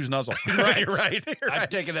 I'll choose nuzzle. Right. You're right. You're I'm right.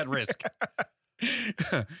 taking that risk.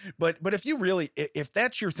 But if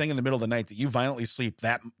that's your thing in the middle of the night that you violently sleep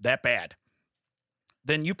that bad,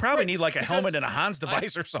 then you probably Right, need like a because helmet and a Hans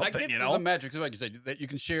device or I something, get you the know? magic, like you said, that you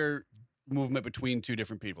can share movement between two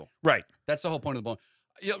different people. Right. That's the whole point of the bowling.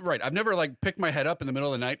 Yeah, right. I've never picked my head up in the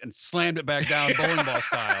middle of the night and slammed it back down bowling ball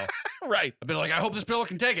style. Right. I've been like, I hope this pillow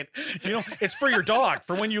can take it. You know, it's for your dog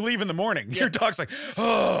for when you leave in the morning. Your dog's like,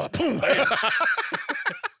 oh, boom.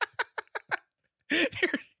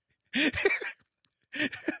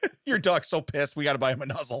 Your dog's so pissed. We got to buy him a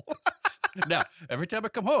nuzzle. Now, every time I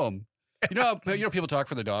come home, people talk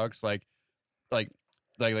for their dogs, like,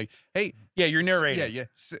 hey, Yeah, you're narrating. yeah,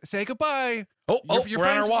 say goodbye. Oh, Your we're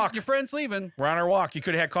on friend's- our walk. Your friend's leaving. We're on our walk. You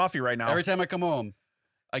could have had coffee right now. Every time I come home,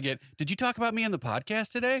 I get, did you talk about me on the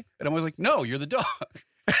podcast today? And I'm always like, no, you're the dog.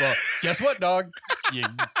 Well, guess what, dog?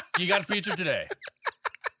 You got a feature today.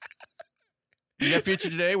 You got a feature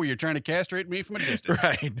today where you're trying to castrate me from a distance.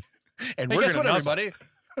 Right. And Hey, we're guess going what, to nuzzle. everybody?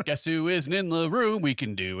 Guess who isn't in the room? We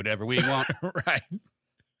can do whatever we want. Right.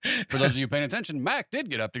 For those of you paying attention, Mac did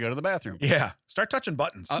get up to go to the bathroom. Yeah. Start touching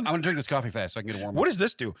buttons. I'm going to drink this coffee fast so I can get a warm What does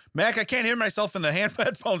this do? Mac, I can't hear myself in the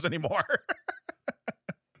headphones anymore.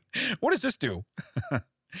 What does this do? Mac,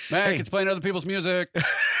 Hey. it's playing other people's music.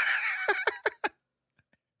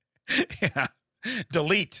 Yeah.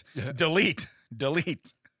 Delete. Delete.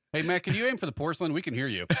 Delete. Hey, Mac, can you aim for the porcelain? We can hear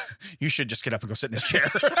you. You should just get up and go sit in this chair.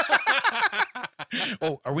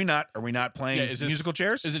 Oh, are we not playing Yeah, is this- musical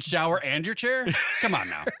chairs? Is it shower and your chair? Come on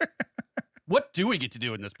now. What do we get to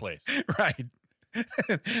do in this place? Right.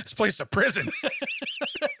 This place is a prison.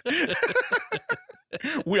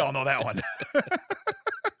 We all know that one.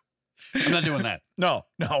 I'm not doing that. No,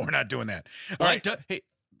 we're not doing that. All Like, right. hey,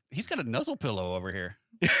 he's got a nuzzle pillow over here.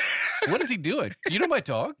 What is he doing? Do you know my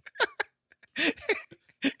dog?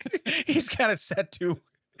 He's got it set to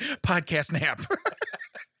podcast nap.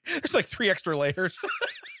 There's like 3 extra layers.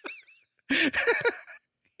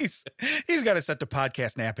 He's got it set to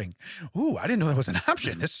podcast napping. Ooh, I didn't know that was an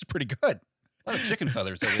option. This is pretty good. A lot of chicken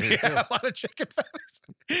feathers over here, too. Yeah, a lot of chicken feathers.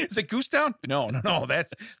 Is it goose down? No.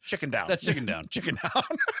 That's chicken down. That's chicken down. Chicken down.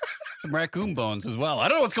 Some raccoon bones as well. I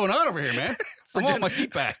don't know what's going on over here, man. I want my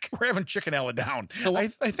seat back. We're having chickenella down. Oh, I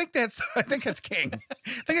think that's king.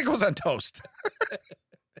 I think it goes on toast.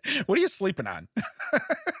 What are you sleeping on?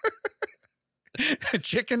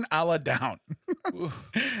 Chicken a la down.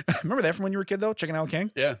 Remember that from when you were a kid, though? Chicken a la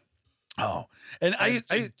king? Yeah. Oh. And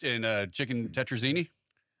chicken tetrazzini.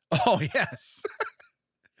 oh, yes.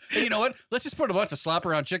 Hey, you know what? Let's just put a bunch of slop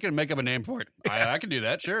around chicken and make up a name for it. I can do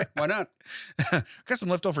that. Sure. Why not? Got some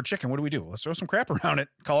leftover chicken. What do? Let's throw some crap around it.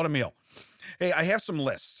 Call it a meal. Hey, I have some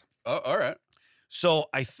lists. Oh, all right. So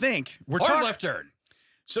I think we're Hard talking. left turn.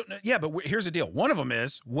 So yeah, but here's the deal. One of them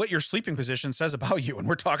is what your sleeping position says about you, and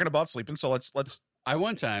we're talking about sleeping. So let's. I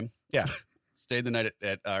one time Yeah. stayed the night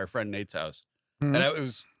at our friend Nate's house. Mhm.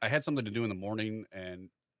 And I had something to do in the morning and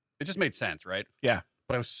it just made sense, right? Yeah.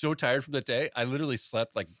 But I was so tired from the day. I literally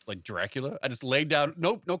slept like Dracula. I just laid down,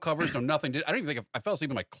 no covers, no nothing. I don't even think I fell asleep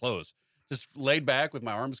in my clothes. Just laid back with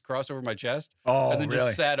my arms crossed over my chest. Oh, and then really?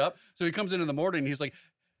 just sat up. So he comes in the morning and he's like,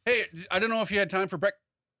 "Hey, I don't know if you had time for breakfast."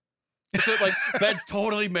 So like bed's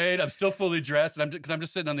totally made. I'm still fully dressed, and I'm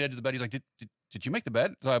just sitting on the edge of the bed. He's like, "Did you make the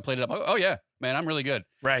bed?" So I played it up. Oh yeah, man, I'm really good.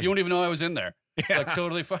 Right. You won't even know I was in there. Yeah. Like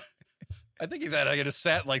totally fine. I think that I just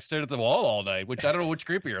sat like stared at the wall all night, which I don't know which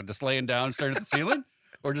creepier, just laying down staring at the ceiling,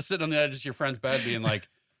 or just sitting on the edge of your friend's bed, being like,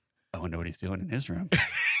 "I wonder what he's doing in his room."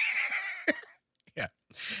 Yeah.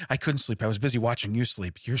 I couldn't sleep. I was busy watching you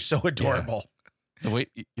sleep. You're so adorable. The way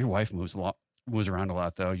your wife moves around a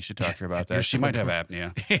lot, though. You should talk to her about you're that. She so might have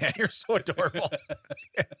apnea. Yeah, you're so adorable.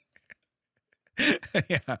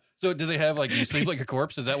 Yeah. So, do they have like you sleep like a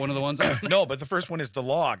corpse? Is that one of the ones? No, but the first one is the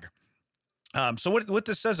log. So what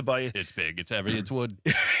this says about you? It's big. It's heavy. It's wood.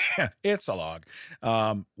 It's a log.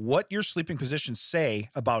 What your sleeping positions say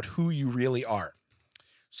about who you really are.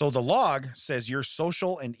 So the log says you're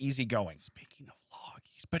social and easygoing. Speaking of log,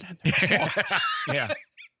 he's been in there. Yeah.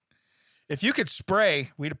 If you could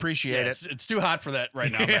spray, we'd appreciate it. It's too hot for that right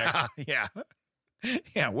now. Mac. Yeah.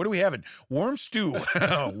 Yeah. What are we having? Warm stew.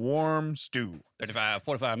 Warm stew.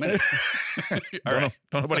 45 minutes. All right.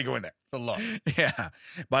 Don't nobody go in there. It's a lot. Yeah.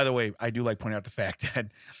 By the way, I do like pointing out the fact that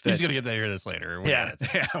He's gonna get to hear this later. yeah,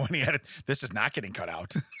 when he had it, this is not getting cut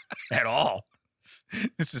out at all.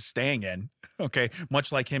 This is staying in. Okay.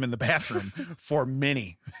 Much like him in the bathroom for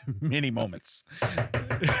many, many moments.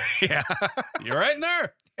 Yeah. You're right in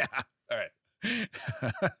there. Yeah. All right.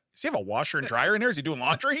 Does he have a washer and dryer in there? Is he doing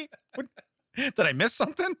laundry? What, did I miss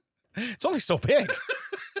something? It's only so big.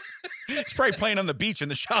 He's probably playing on the beach in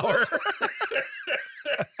the shower.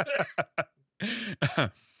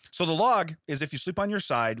 So the log is if you sleep on your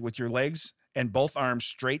side with your legs and both arms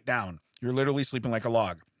straight down, you're literally sleeping like a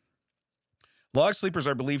log. Log sleepers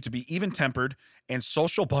are believed to be even-tempered and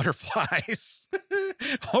social butterflies.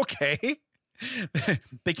 Okay.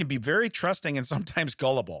 They can be very trusting and sometimes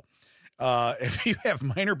gullible. If you have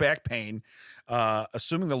minor back pain,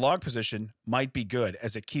 assuming the log position might be good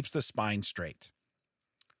as it keeps the spine straight.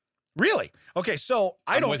 Really? Okay, so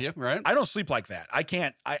I'm with you, right? I don't sleep like that. I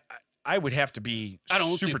can't. I would have to be. I don't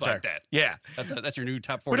super sleep like tired. that. Yeah, That's your new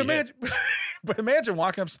top 40. but imagine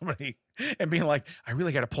walking up to somebody and being like, "I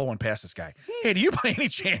really got to pull one past this guy. Hey, do you by any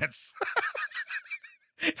chance?"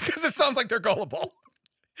 Because it sounds like they're gullible.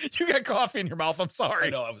 You got coffee in your mouth. I'm sorry.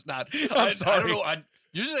 No, I was not. I'm sorry. I don't know.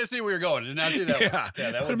 Usually I see where you're going. I did not do that. Yeah, One.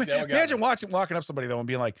 Yeah, that But one. imagine walking up somebody though and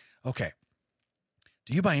being like, "Okay,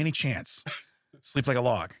 do you by any chance sleep like a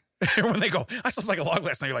log?" And when they go, "I slept like a log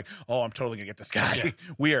last night," you're like, "Oh, I'm totally gonna get this guy.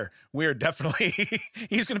 Yeah. We are definitely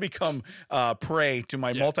he's gonna become prey to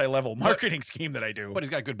my multi-level marketing scheme that I do." But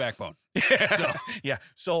he's got good backbone. Yeah. So. Yeah.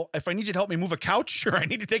 So if I need you to help me move a couch, sure, I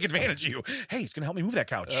need to take advantage of you. Hey, he's gonna help me move that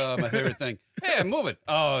couch. My favorite thing. Hey, I'm moving.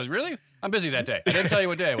 Oh, really? I'm busy that day. I didn't tell you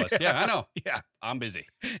what day it was. Yeah, I know. Yeah. I'm busy.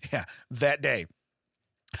 Yeah. That day.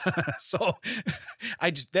 So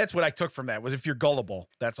that's what I took from that was if you're gullible,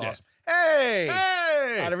 that's Yeah. awesome. Hey,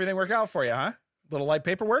 Hey! how'd everything work out for you, huh? Little light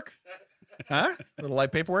paperwork? Huh? Little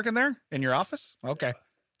light paperwork in there in your office? Okay.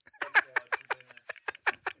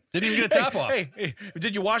 Didn't even get a top off. Hey,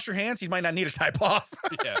 did you wash your hands? You might not need a top off.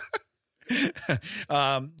 Yeah.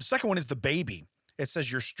 The second one is the baby. It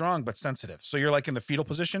says you're strong but sensitive. So you're like in the fetal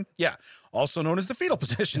position. Yeah. Also known as the fetal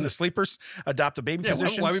position. The sleepers adopt a baby Yeah,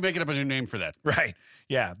 position. why are we making up a new name for that? Right.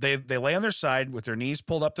 Yeah. They lay on their side with their knees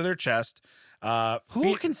pulled up to their chest.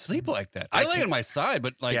 Who can sleep like that? I lay can't. on my side,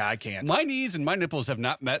 but like, Yeah, I can't. My knees and my nipples have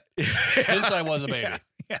not met since I was a baby.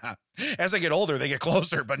 Yeah. As I get older, they get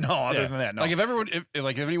closer, but no, other Yeah. than that, no.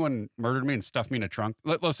 Like if anyone murdered me and stuffed me in a trunk,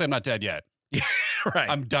 let's say I'm not dead yet. right.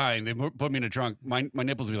 I'm dying. They put me in a trunk. My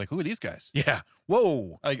nipples would be like, who are these guys? yeah.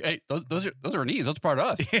 Whoa. Like, hey, those are our knees. Those are part of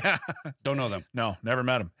us. Yeah. Don't know them. No, never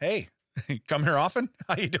met him. Hey, come here often?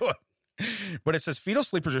 How you doing? But it says fetal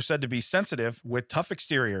sleepers are said to be sensitive with tough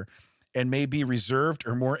exterior and may be reserved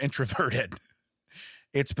or more introverted.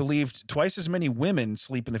 It's believed twice as many women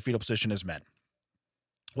sleep in the fetal position as men.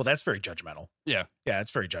 Well, that's very judgmental. Yeah. Yeah,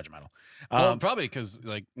 it's very judgmental. Well, probably because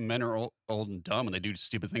like men are old and dumb and they do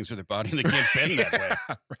stupid things with their body and they can't bend that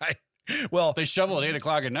way. Right. Well, They shovel at 8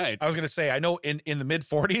 o'clock at night. I was going to say, I know in the mid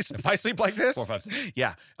 40s, if I sleep like this, 4, 5, 6.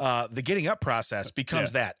 yeah, the getting up process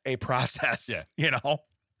becomes a process. Yeah. You know?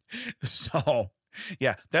 So,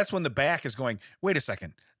 yeah, that's when the back is going, wait a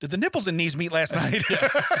second. Did the nipples and knees meet last night?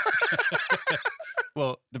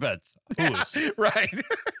 Well, the bed's whose? Right.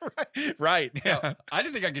 Right. Yeah. Yeah, I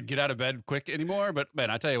didn't think I could get out of bed quick anymore, but man,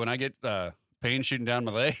 I tell you, when I get pain shooting down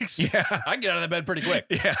my legs, Yeah. I can get out of the bed pretty quick.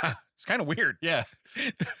 Yeah. It's kind of weird. Yeah.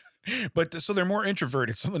 But so they're more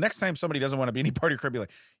introverted. So the next time somebody doesn't want to be any part of your crib, be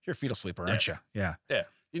like, you're a fetal sleeper, aren't you? Yeah. Yeah.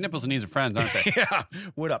 Your nipples and knees are friends, aren't they? Yeah.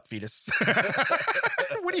 What up, fetus?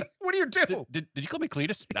 What do you do? Did you call me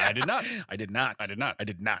Cletus? No, I did not. I did not. I did not. I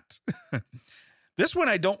did not. This one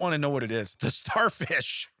I don't want to know what it is. The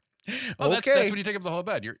starfish. Oh, okay. that's when you take up the whole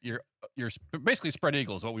bed. You're basically spread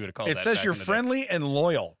eagle is what we would call It that. says back you're in the day. friendly and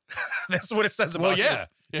loyal. That's what it says about Well, you. yeah.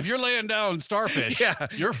 If you're laying down starfish, Yeah.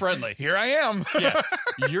 you're friendly. Here I am. Yeah.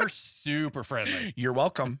 You're super friendly. You're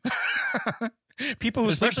welcome. People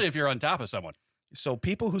who sleep, Especially if you're on top of someone. so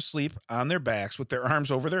people who sleep on their backs with their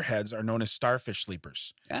arms over their heads are known as starfish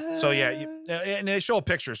sleepers. So yeah, and they show a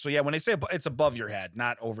picture. So yeah, when they say it's above your head,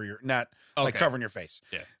 not over your, not like Okay. covering your face.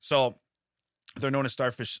 Yeah. So they're known as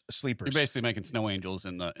starfish sleepers. You're basically making snow angels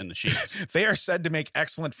in the sheets. They are said to make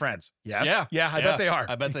excellent friends. Yes. Yeah. Yeah. I bet they are.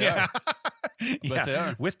 I bet they Yeah. bet they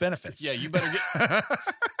are. With benefits. Yeah, you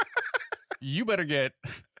better get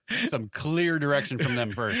some clear direction from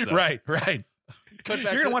them first. Though. Right. Cut You're back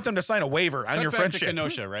going to to- want them to sign a waiver on cut your back friendship. to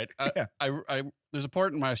Kenosha, right? Yeah. I there's a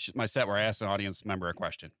part in my set where I asked an audience member a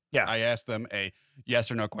question. Yeah. I asked them a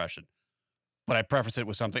yes or no question, but I preface it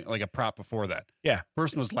with something like a prop before that. Yeah.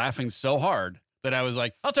 Person was laughing so hard that I was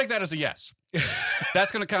like, I'll take that as a yes.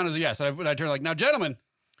 That's going to count as a yes. And I turned like, now, gentlemen,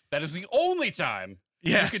 that is the only time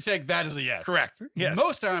Yes. you can take that as a yes. Correct. Yes.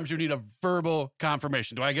 Most times you need a verbal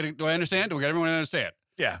confirmation. Do I get it? Do I understand? Do we get everyone to understand?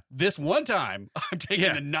 Yeah. This one time, I'm taking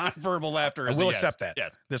Yeah. the non-verbal laughter I as will a yes. accept that.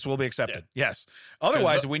 Yes. This will be accepted. Yes.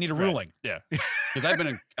 Otherwise, we need a Right. ruling. Yeah. Because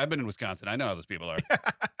I've been in Wisconsin. I know how those people are.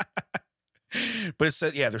 But it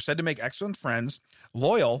said, yeah, they're said to make excellent friends,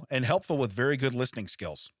 loyal, and helpful with very good listening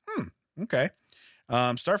skills. Okay.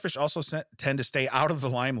 Starfish also tend to stay out of the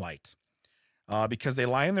limelight because they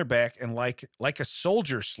lie on their back, and like a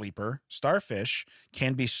soldier sleeper, starfish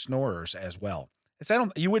can be snorers as well.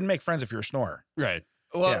 You wouldn't make friends if you're a snorer. Right.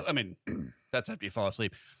 Well, Yeah. I mean, that's after you fall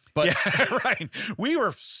asleep. But Yeah, right. We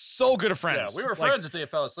were so good of friends. yeah, we were like, friends until you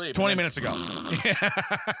fell asleep. 20 and minutes ago. Yeah.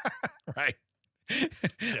 Right.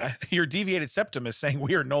 Yeah. Your deviated septum is saying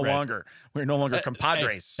we're no Right. longer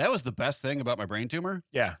compadres. Hey, that was the best thing about my brain tumor.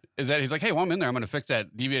 Yeah. Is that he's like, hey, while I'm in there, I'm going to fix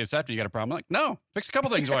that deviated septum. You got a problem? I'm like, no, fix a couple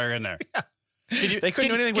things while you're in there. Yeah. Can you- They couldn't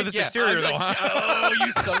can- do anything with can- its yeah, exterior, I was though, like, huh? Oh,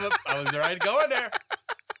 you son of a... I was right going there.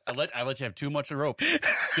 I let you have too much of rope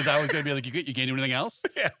because I was going to be like, you can't do anything else.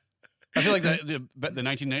 Yeah. I feel like the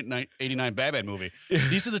 1989 Batman movie.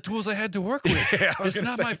 These are the tools I had to work with. Yeah, I was It's gonna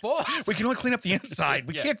not say, my fault. We can only clean up the inside.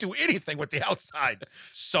 We Yeah. can't do anything with the outside.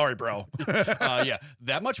 Sorry, bro. Yeah,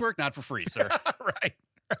 that much work not for free, sir. Right.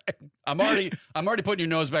 I'm already putting your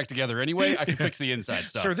nose back together anyway. I can fix the inside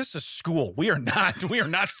stuff. Sir, this is school. We are not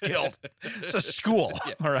skilled. It's a school.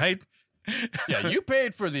 Yeah. All right. Yeah, you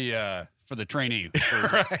paid for the trainee.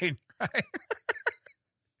 Right.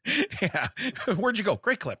 Yeah. Where'd you go?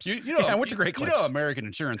 Great Clips. You know, yeah, I went to Great You Clips. know, American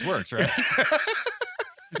insurance works, right?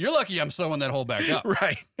 You're lucky I'm sewing that hole back up.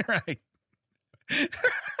 Right.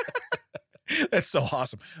 That's so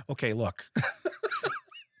awesome. Okay, look.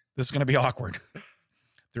 This is going to be awkward.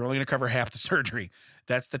 They're only going to cover half the surgery.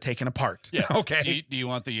 That's the taken apart. Yeah. Okay. Do you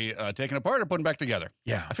want the taken apart or putting back together?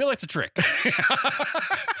 Yeah. I feel like it's a trick. I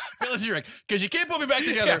feel like it's a trick because you can't put me back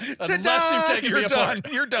together Yeah. unless you've Ta-da! taken You're me done.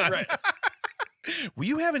 apart. You're done. Right. We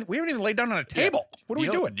haven't even laid down on a table. What are we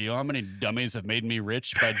doing? Do you know how many dummies have made me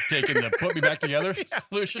rich by taking the put me back together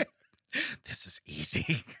solution? This is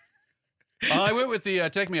easy. I went with the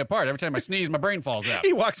take me apart. Every time I sneeze, my brain falls out.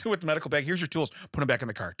 He walks in with the medical bag. Here's your tools. Put them back in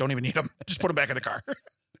the car. Don't even need them. Just put them back in the car.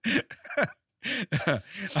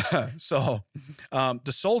 So,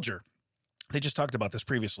 the soldier, they just talked about this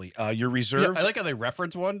previously. Your Yeah, reserves. I like how they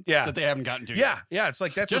reference one Yeah. that they haven't gotten to yeah. yet. Yeah. It's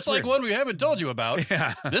like, that's Just what's like weird. one we haven't told you about.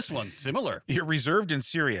 Yeah. This one's similar. You're reserved and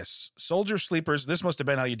serious. Soldier sleepers. This must have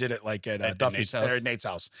been how you did it, like at At Duffy's Nate's house. or Nate's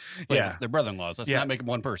house. Like, Yeah. They're brother-in-laws. Let's Yeah. not make them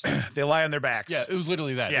one person. They lie on their backs. Yeah, it was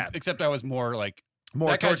literally that. Yeah. Except I was more like, More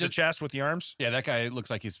that guy towards the just- chest with the arms. yeah, that guy looks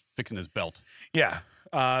like he's fixing his belt. Yeah.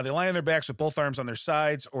 They lie on their backs with both arms on their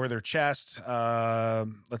sides or their chest.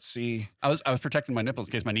 Let's see. I was protecting my nipples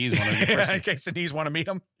in case my knees wanted to get In frisky. case the knees want to meet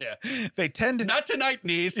them. Yeah. They tend to Not tonight,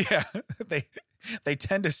 knees. Yeah, they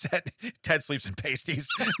tend to set. Ted sleeps in pasties.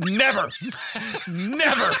 Never,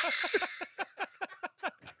 never.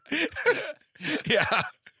 Yeah,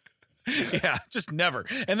 yeah, just never.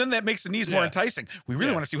 And then that makes the knees more Yeah. enticing. We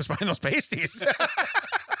really want to see what's behind those pasties.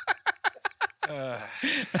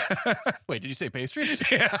 Wait, did you say pastries?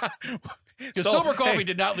 Yeah. Because So, sober coffee hey,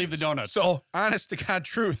 did not leave the donuts. So, honest to God,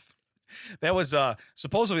 truth. That was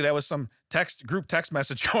supposedly that was some group text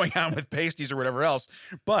message going on with pasties or whatever else.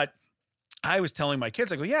 But I was telling my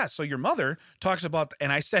kids, I go, yeah, so your mother talks about,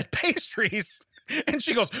 and I said pastries. And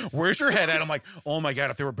she goes, where's your head at? I'm like, oh my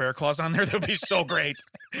God, if there were bear claws on there, that would be so great.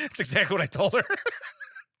 That's exactly what I told her.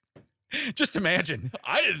 Just imagine.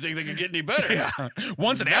 I didn't think they could get any better. Yeah.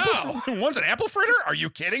 One's an apple fritter? Are you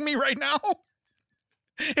kidding me right now?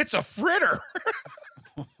 It's a fritter.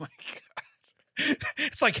 Oh my God.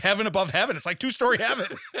 It's like heaven above heaven. It's like 2-story heaven.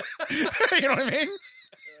 You know what I mean?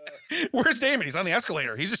 Where's Damon? He's on the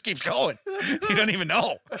escalator. He just keeps going. He doesn't even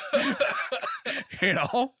know. You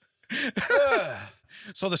know?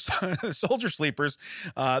 So the soldier sleepers,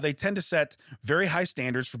 they tend to set very high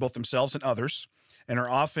standards for both themselves and others and are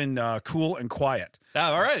often cool and quiet.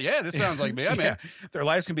 All right. Yeah, this sounds like me. I'm in. Their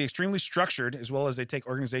lives can be extremely structured as well as they take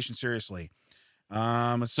organization seriously.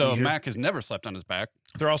 Let's see So here. Mac has never slept on his back.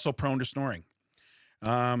 They're also prone to snoring.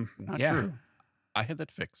 Not Yeah. true. I had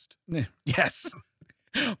that fixed. Yes.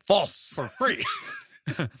 False. For free.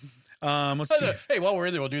 Let's see. Hey, while we're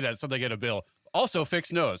in there, we'll do that so they get a bill. Also,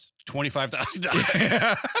 fixed nose,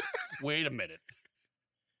 $25,000. Wait a minute.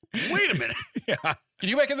 Yeah. Can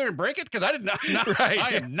you back in there and break it? Because I did not. Right.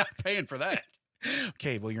 I am not paying for that.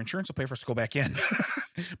 Okay, well, your insurance will pay for us to go back in.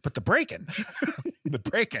 But the break-in, you're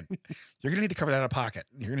going to need to cover that out of pocket.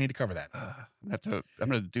 You're going to need to cover that. I'm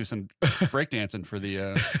going to do some breakdancing for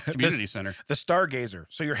the community center. The stargazer.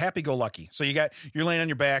 So you're happy-go-lucky. So you're laying on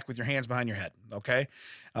your back with your hands behind your head. Okay,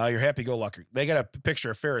 you're happy-go-lucky. They got a picture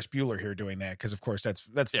of Ferris Bueller here doing that because, of course, that's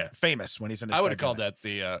Yeah. famous when he's in his. I would have bed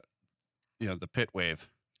doing called that the pit wave.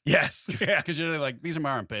 Yes. Yeah. Because you're like, these are my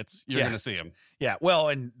armpits. You're Yeah. going to see them. Yeah. Well,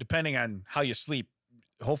 and depending on how you sleep,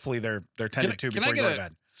 hopefully they're tended to before you go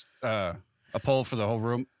to bed. A poll for the whole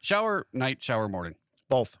room? Shower night, shower morning.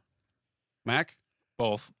 Both. Mac?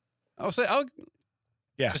 Both. Yeah.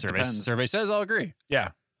 Just Survey depends. says I'll agree. Yeah.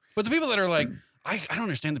 But the people that are like, I don't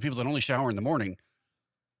understand the people that only shower in the morning.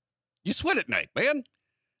 You sweat at night, man.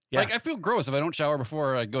 Yeah. Like, I feel gross if I don't shower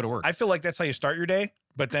before I go to work. I feel like that's how you start your day.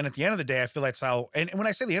 But then at the end of the day, I feel that's how, and when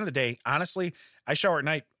I say the end of the day, honestly, I shower at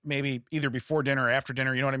night, maybe either before dinner or after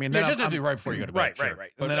dinner. You know what I mean? Yeah, Then it doesn't have to be right before you go to bed. Right, sure. right, right.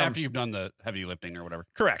 But And then after you've done the heavy lifting or whatever.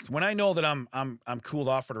 correct. When I know that I'm cooled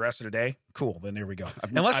off for the rest of the day, cool. Then there we go.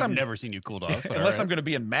 I've Unless I'm never seen you cooled off. But unless all I'm going to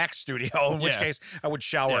be in Mac's studio, in which Yeah. case I would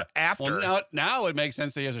shower after. Well, now it makes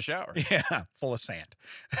sense that he has a shower. Yeah, full of sand.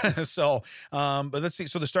 So, but let's see.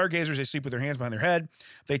 So the stargazers, they sleep with their hands behind their head.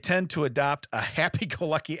 They tend to adopt a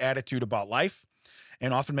happy-go-lucky attitude about life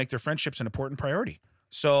and often make their friendships an important priority.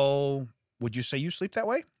 So would you say you sleep that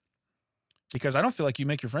way? Because I don't feel like you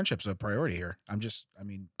make your friendships a priority here.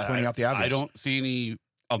 Pointing out the obvious. I don't see any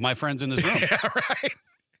of my friends in this room. Yeah,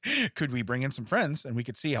 right. Could we bring in some friends and we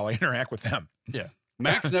could see how I interact with them? Yeah.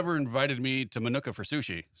 Max never invited me to Manuka for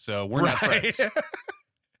sushi, so we're not friends.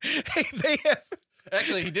 Hey, they have.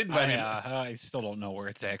 Actually, he did invite me. I still don't know where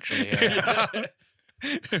it's actually at.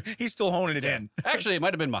 He's still honing it in. Actually, it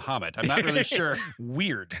might have been Muhammad. I'm not really sure.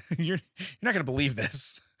 Weird. You're not going to believe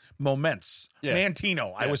this. Moments. Yeah.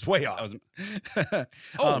 Mantino. I Yeah. was way I off.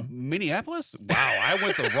 was, Minneapolis? Wow, I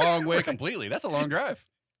went the wrong way completely. That's a long drive.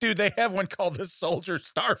 Dude, they have one called the Soldier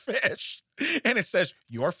Starfish. And it says,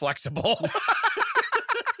 you're flexible.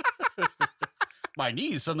 My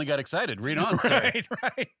knees suddenly got excited. Read on, sir.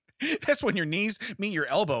 Right. That's when your knees meet your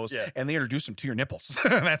elbows Yeah. and they introduce them to your nipples.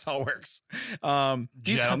 That's how it works.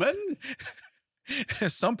 Gentlemen?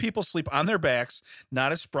 Some people sleep on their backs,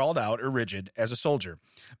 not as sprawled out or rigid as a soldier.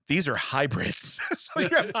 These are hybrids. So you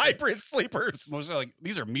have hybrid sleepers. Mostly like,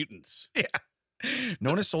 these are mutants.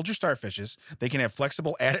 Known as soldier starfishes, they can have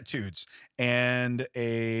flexible attitudes and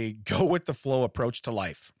a go with the flow approach to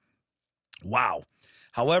life. Wow.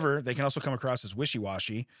 However, they can also come across as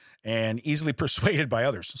wishy-washy and easily persuaded by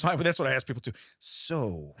others. So that's what I ask people to.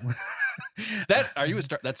 So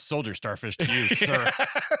That's soldier starfish to you, sir.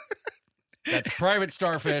 That's private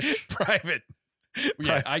starfish. private.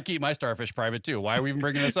 Yeah, I keep my starfish private too. Why are we even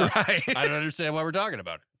bringing this up? Right. I don't understand why we're talking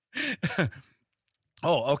about it.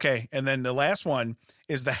 Oh, okay. And then the last one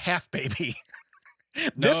is the half baby.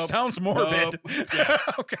 This Nope. sounds morbid. Nope. Yeah.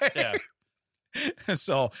 Okay. Yeah.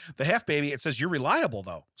 So the half baby, it says you're reliable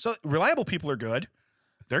though. So reliable people are good.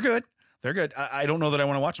 They're good. They're good. I don't know that I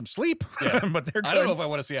want to watch them sleep, but they're good. I don't know if I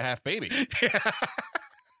want to see a half baby.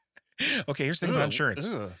 Okay, here's the thing about insurance.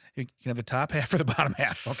 You can have the top half or the bottom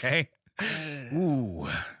half, okay? Ooh.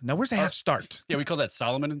 Now, where's the half start? Yeah, we call that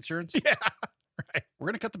Solomon insurance. Yeah, right. We're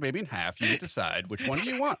going to cut the baby in half. You get to decide which one do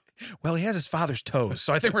you want. Well, he has his father's toes,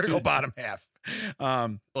 so I think we're going to go bottom half.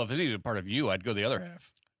 Well, if they needed a part of you, I'd go the other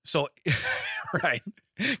half. So, right.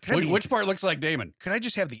 Which part looks like Damon? Could I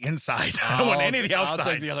just have the inside? I don't want any of the outside.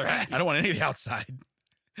 I'll take the other half. I don't want any of the outside.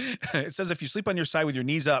 It says if you sleep on your side with your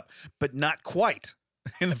knees up, but not quite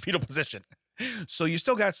in the fetal position. So you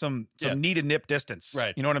still got some knee to nip distance.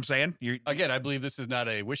 Right. You know what I'm saying? Again, I believe this is not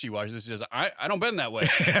a wishy-washy. This is just, I don't bend that way.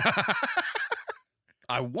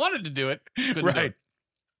 I wanted to do it. Couldn't Right. do it.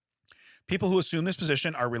 People who assume this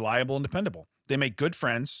position are reliable and dependable. They make good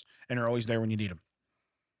friends and are always there when you need them.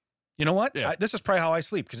 You know what? Yeah. This is probably how I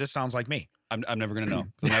sleep because this sounds like me. I'm never going to know.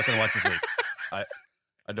 I'm not going to watch this week.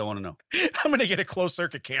 I don't want to know. I'm going to get a closed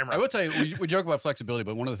circuit camera. I will tell you, we joke about flexibility,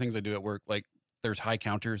 but one of the things I do at work, like there's high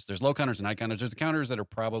counters, there's low counters and high counters. There's the counters that are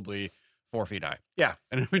probably 4 feet high. Yeah.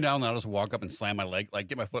 And every now and then I'll just walk up and slam my leg, like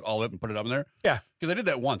get my foot all up and put it up in there. Yeah. Because I did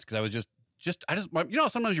that once because I was you know,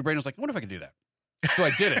 sometimes your brain was like, I wonder if I could do that. So I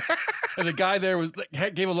did it. And the guy there was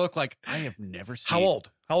gave a look like, I have never seen. How old?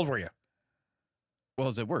 How old were you? Well,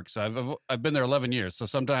 as it works. I've been there 11 years. So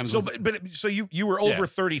sometimes. So, so you were over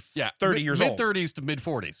 30 years old. Mid-30s to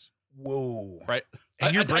mid-40s. Whoa. Right.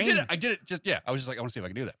 And your brain. I did it just, yeah. I was just like, I want to see if I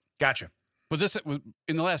can do that. Gotcha. But this was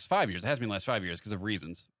in the last 5 years. It has been the last 5 years because of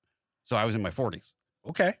reasons. So I was in my 40s.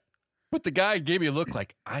 Okay. But the guy gave me a look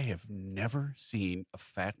like, I have never seen a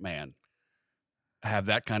fat man have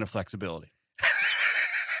that kind of flexibility.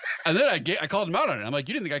 And then I called him out on it. I'm like,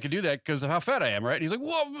 you didn't think I could do that because of how fat I am, right? And he's like,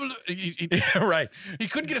 whoa. Right. He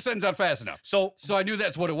couldn't get a sentence out fast enough. So I knew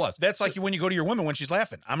that's what it was. That's like when you go to your woman when she's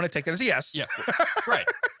laughing. I'm going to take that as a yes. Yeah. Right.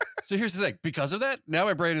 So here's the thing. Because of that, now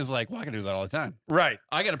my brain is like, well, I can do that all the time. Right.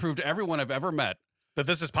 I got to prove to everyone I've ever met that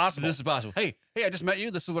this is possible. This is possible. Hey, I just met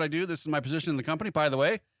you. This is what I do. This is my position in the company. By the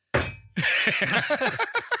way,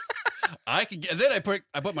 I can get, and then I put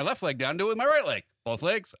my left leg down, do it with my right leg. Both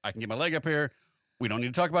legs. I can get my leg up here. We don't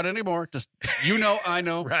need to talk about it anymore. Just, I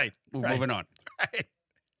know. Right. We're right. moving on. Right.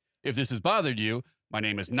 If this has bothered you, my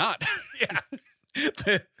name is not. Yeah.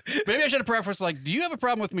 Maybe I should have prefaced like, do you have a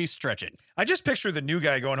problem with me stretching? I just picture the new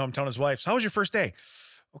guy going home telling his wife, so how was your first day?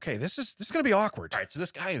 Okay, this is going to be awkward. All right, so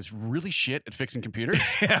this guy is really shit at fixing computers.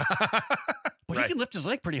 Yeah. But Right. he can lift his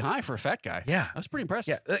leg pretty high for a fat guy. Yeah. That's pretty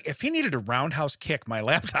impressive. Yeah. If he needed to roundhouse kick my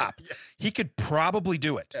laptop, he could probably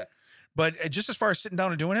do it. Yeah. But just as far as sitting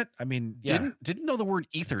down and doing it, I mean, yeah. Didn't know the word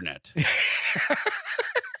Ethernet.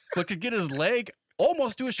 But could get his leg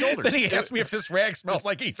almost to his shoulder. Then he asked me if this rag smells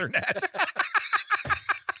like Ethernet.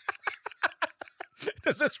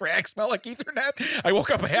 Does this rag smell like Ethernet? I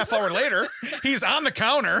woke up a half hour later. He's on the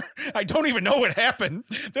counter. I don't even know what happened.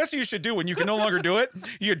 That's what you should do when you can no longer do it.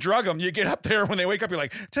 You drug them. You get up there. When they wake up, you're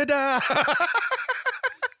like, ta-da.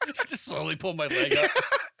 Just slowly pull my leg up.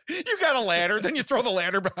 You got a ladder. Then you throw the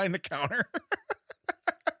ladder behind the counter.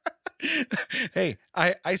 Hey,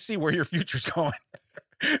 I see where your future's going.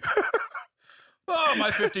 Oh, my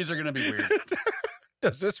 50s are going to be weird.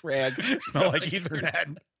 Does this rag smell like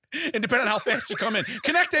Ethernet? And depending on how fast you come in,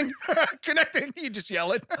 connecting, you just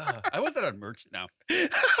yell it. I want that on merch now.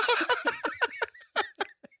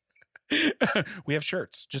 We have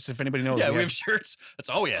shirts, just if anybody knows. Yeah, we have shirts. That's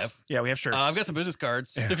all we have. Yeah, we have shirts. I've got some business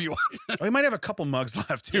cards if you want. We might have a couple mugs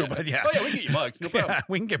left too, but yeah. Oh, yeah, we can get you mugs. No problem. Yeah,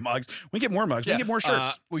 we can get mugs. We can get more mugs. We can get more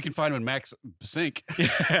shirts. We can find them in Mac's sink.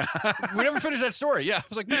 Yeah. We never finished that story. Yeah. I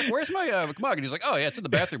was like, Mac, where's my mug? And he's like, oh, yeah, it's in the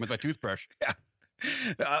bathroom with my toothbrush. Yeah.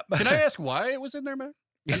 Can I ask why it was in there, Mac?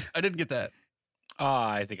 I didn't get that.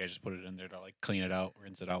 I think I just put it in there to like clean it out,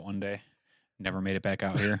 rinse it out one day. Never made it back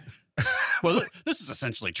out here. Well, look, this is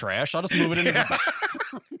essentially trash. I'll just move it into the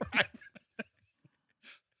Right.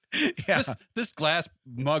 Yeah. This glass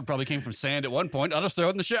mug probably came from sand at one point. I'll just throw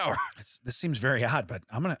it in the shower. This seems very odd, but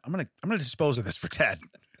I'm gonna dispose of this for Ted.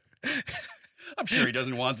 I'm sure he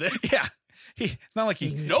doesn't want this. Yeah. It's not like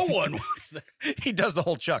No one wants that. he does the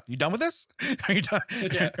whole Chuck. You done with this? Are you done?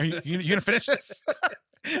 Yeah. Are you gonna finish this?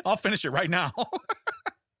 I'll finish it right now.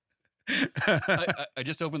 I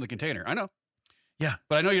just opened the container. I know. Yeah.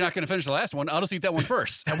 But I know you're not going to finish the last one. I'll just eat that one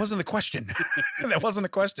first. That wasn't the question. That wasn't the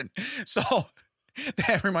question. So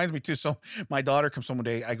that reminds me too. So my daughter comes home one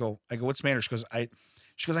day. I go, what's the matter? She goes, I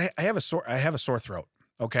have a sore throat.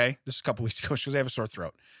 Okay. This is a couple weeks ago. She goes, I have a sore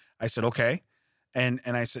throat. I said, okay. And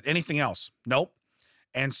I said, anything else? Nope.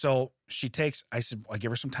 And so I said, I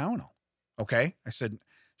give her some Tylenol. Okay. I said,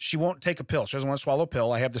 she won't take a pill. She doesn't want to swallow a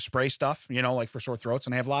pill. I have the spray stuff, like for sore throats,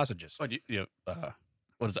 and I have lozenges. What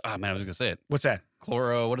what is it? Oh, man, I was going to say it. What's that?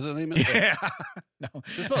 Chloro, what is it name? Yeah. No.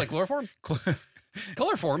 Does it smell like chloroform?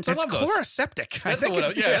 Chloroforms. I It's love those. chloroseptic. That's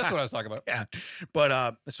what that's what I was talking about. Yeah.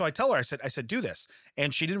 But so I tell her, I said, do this.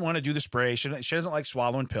 And she didn't want to do the spray. She doesn't like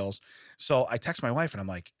swallowing pills. So I text my wife and I'm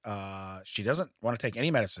like, she doesn't want to take any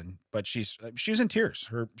medicine, but she was in tears.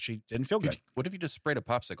 She didn't feel good. What if you just sprayed a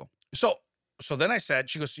popsicle? So then I said,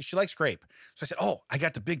 she goes, she likes grape. So I said, oh, I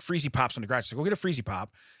got the big Freezy Pops in the garage. So go get a Freezy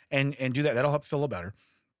Pop and do that. That'll help feel a little better.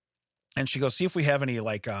 And she goes, see if we have any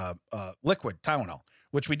like liquid Tylenol,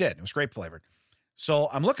 which we did. It was grape flavored. So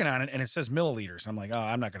I'm looking on it and it says milliliters. I'm like, oh,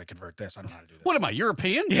 I'm not going to convert this. I don't know how to do this. What am I,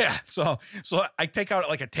 European? Yeah. So I take out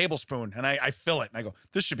like a tablespoon and I fill it and I go,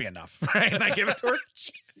 this should be enough. Right. And I give it to her.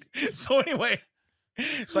 So anyway,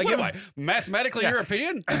 so I give I mathematically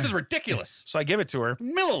European? This is ridiculous. So I give it to her.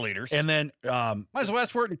 Milliliters. And then might as well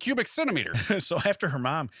ask for it in cubic centimeters. so after her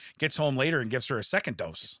mom gets home later and gives her a second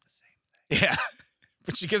dose. Yeah.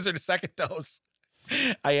 But she gives her the second dose.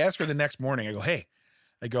 I ask her the next morning, I go, hey,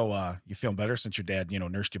 you feeling better since your dad,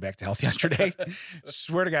 nursed you back to health yesterday?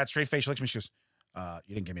 Swear to God, straight face, she looks at me, she goes,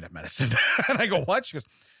 you didn't give me enough medicine. And I go, what? She goes,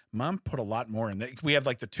 Mom put a lot more in. We have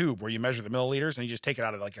like the tube where you measure the milliliters and you just take it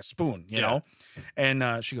out of like a spoon, you know?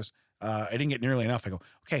 And she goes, I didn't get nearly enough. I go,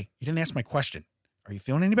 okay, you didn't ask my question. Are you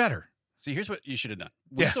feeling any better? See, here's what you should have done.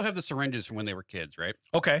 We still have the syringes from when they were kids, right?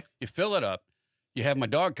 Okay. You fill it up. You have my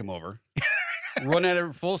dog come over. Run at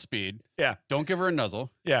her full speed. Yeah. Don't give her a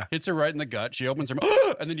nuzzle. Yeah. Hits her right in the gut. She opens her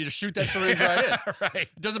mouth, and then you just shoot that syringe right in. Right.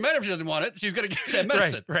 It doesn't matter if she doesn't want it. She's going to get that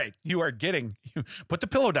medicine. Right. You put the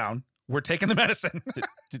pillow down. We're taking the medicine.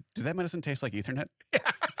 Did that medicine taste like Ethernet?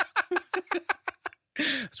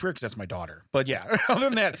 It's weird because that's my daughter. But yeah, other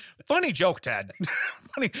than that, funny joke, Ted.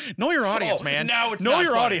 Funny. Know your audience, man. Now it's know not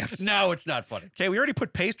your funny. audience. Now it's not funny. Okay, we already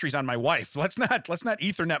put pastries on my wife. Let's not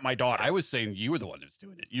Ethernet my daughter. I was saying you were the one who's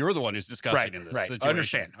doing it. You're the one who's discussing in this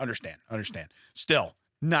situation. Understand. Still,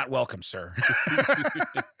 not welcome, sir.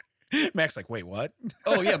 Mac's like, wait, what?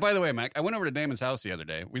 Oh, yeah, by the way, Mac, I went over to Damon's house the other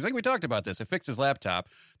day. We talked about this. I fixed his laptop.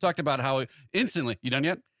 Talked about how instantly, you done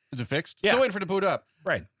yet? Is it fixed? Yeah. Still waiting for it to boot up.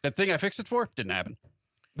 Right. That thing I fixed it for didn't happen.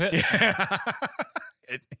 Yeah.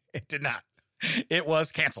 It did not. It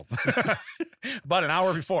was canceled about an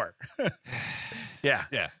hour before. Yeah.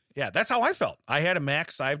 That's how I felt. I had a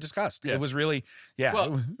Mac I've discussed. Yeah. It was really, it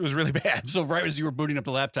was really bad. So right as you were booting up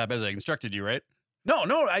the laptop as I instructed you, right? No.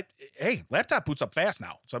 Hey, laptop boots up fast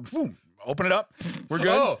now. So boom, open it up. We're good.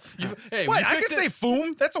 Oh, hey, what? I can say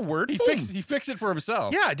foom. That's a word. He fixed it for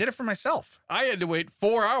himself. Yeah, I did it for myself. I had to wait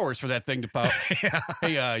 4 hours for that thing to pop. Yeah.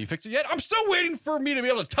 Hey, you fixed it yet? I'm still waiting for me to be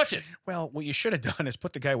able to touch it. Well, what you should have done is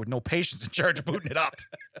put the guy with no patience in charge of booting it up,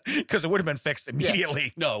 because it would have been fixed immediately.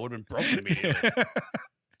 Yeah. No, it would have been broken immediately.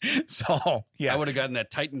 So, yeah. I would have gotten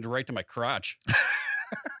that tightened right to my crotch. This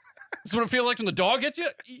is what it feels like when the dog hits you?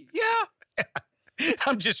 Yeah.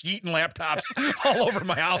 I'm just yeeting laptops all over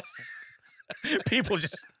my house. People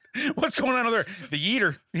just, what's going on over there? The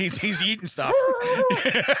yeeter, he's eating stuff.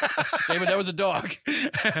 David, that was a dog.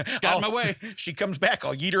 Got in my way. She comes back,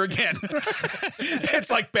 I'll yeet her again.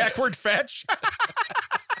 It's like backward fetch.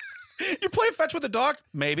 You play fetch with a dog?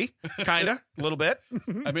 Maybe. Kinda. A little bit.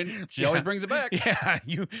 I mean, she always brings it back. Yeah.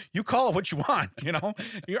 You call it what you want,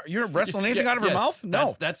 You're wrestling anything out of her mouth?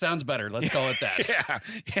 No. That sounds better. Let's call it that.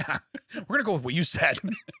 Yeah. We're going to go with what you said.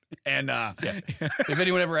 And if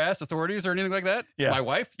anyone ever asks authorities or anything like that, my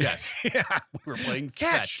wife, yes. Yeah. We were playing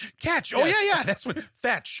catch. Yes. Oh, yeah. That's what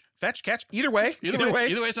fetch, catch. Either way. Either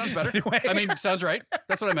way sounds better. Either way. I mean, sounds right.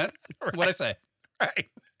 That's what I meant. Right. What'd I say? Right.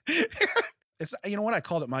 It's, you know what? I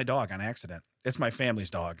called it my dog on accident. It's my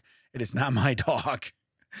family's dog. It is not my dog.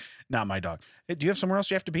 Not my dog. Hey, do you have somewhere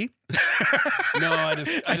else you have to be? No, I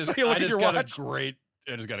just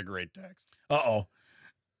got a great text. Uh-oh.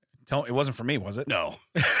 It wasn't for me, was it? No.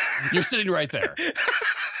 You're sitting right there.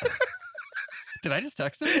 Did I just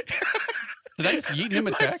text him? Did I just yeet him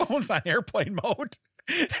a text? My phone's on airplane mode.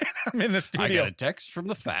 I'm in the studio. I got a text from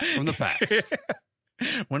the past.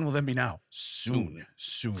 When will them be now? Soon.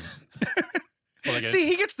 Well, See,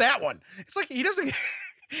 he gets that one. It's like he doesn't.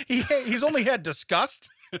 He's only had disgust,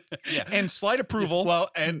 and slight approval. Well,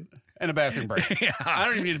 and a bathroom break. Yeah. I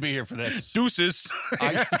don't even need to be here for this. Deuces.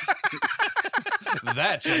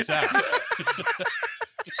 That checks out.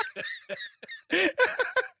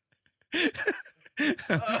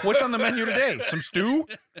 What's on the menu today? Some stew?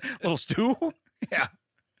 A little stew? Yeah.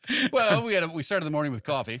 Well, we started the morning with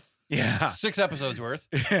coffee. Yeah. 6 episodes worth.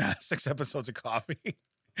 Yeah. 6 episodes of coffee.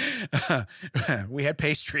 We had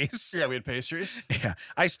pastries. Yeah, we had pastries. Yeah.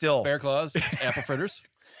 I still. Bear claws, apple fritters.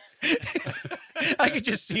 I could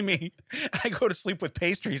just see me. I go to sleep with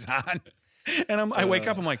pastries on, and I wake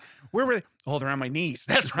up. I'm like, where were they? Oh, they're on my knees.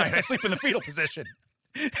 That's right. I sleep in the fetal position.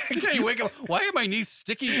 You wake up. Why are my knees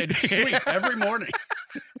sticky and sweet every morning?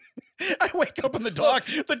 I wake up and the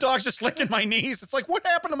dog's just licking my knees. It's like, what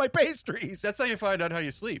happened to my pastries? That's how you find out how you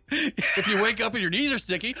sleep. If you wake up and your knees are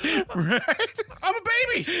sticky, right. I'm a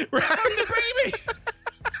baby. Right. I'm the baby.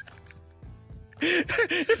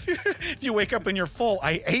 If you wake up and you're full,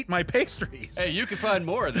 I ate my pastries. Hey, you can find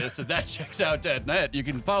more of this at thatchecksout.net. You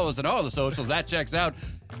can follow us on all the socials. That checks out.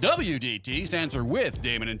 WDT stands for With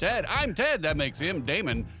Damon and Ted. I'm Ted. That makes him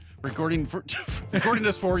Damon. Recording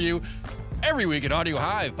this for you every week at Audio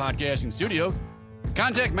Hive Podcasting Studio.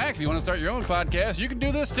 Contact Mac if you want to start your own podcast. You can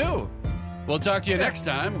do this too. We'll talk to you next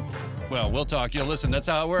time. Well, we'll talk. You'll listen. That's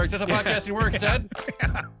how it works. That's how podcasting works, Ted.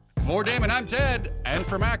 For Damon, I'm Ted. And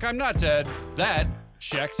for Mac, I'm not Ted. That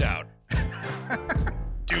checks out.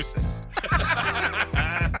 Deuces.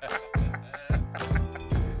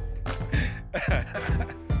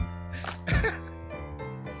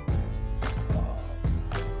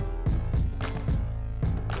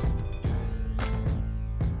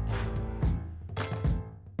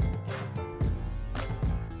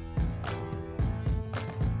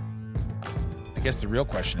 I guess the real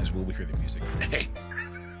question is, will we hear the music today?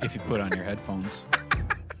 If you put on your headphones,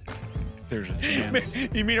 there's a chance.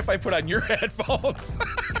 You mean if I put on your headphones?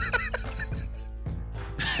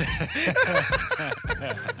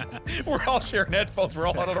 We're all sharing headphones. We're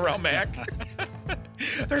all huddled around Mac.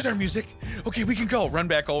 There's our music. Okay, we can go. Run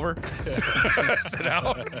back over. Sit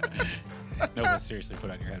down. No, but seriously, put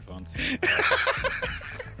on your headphones.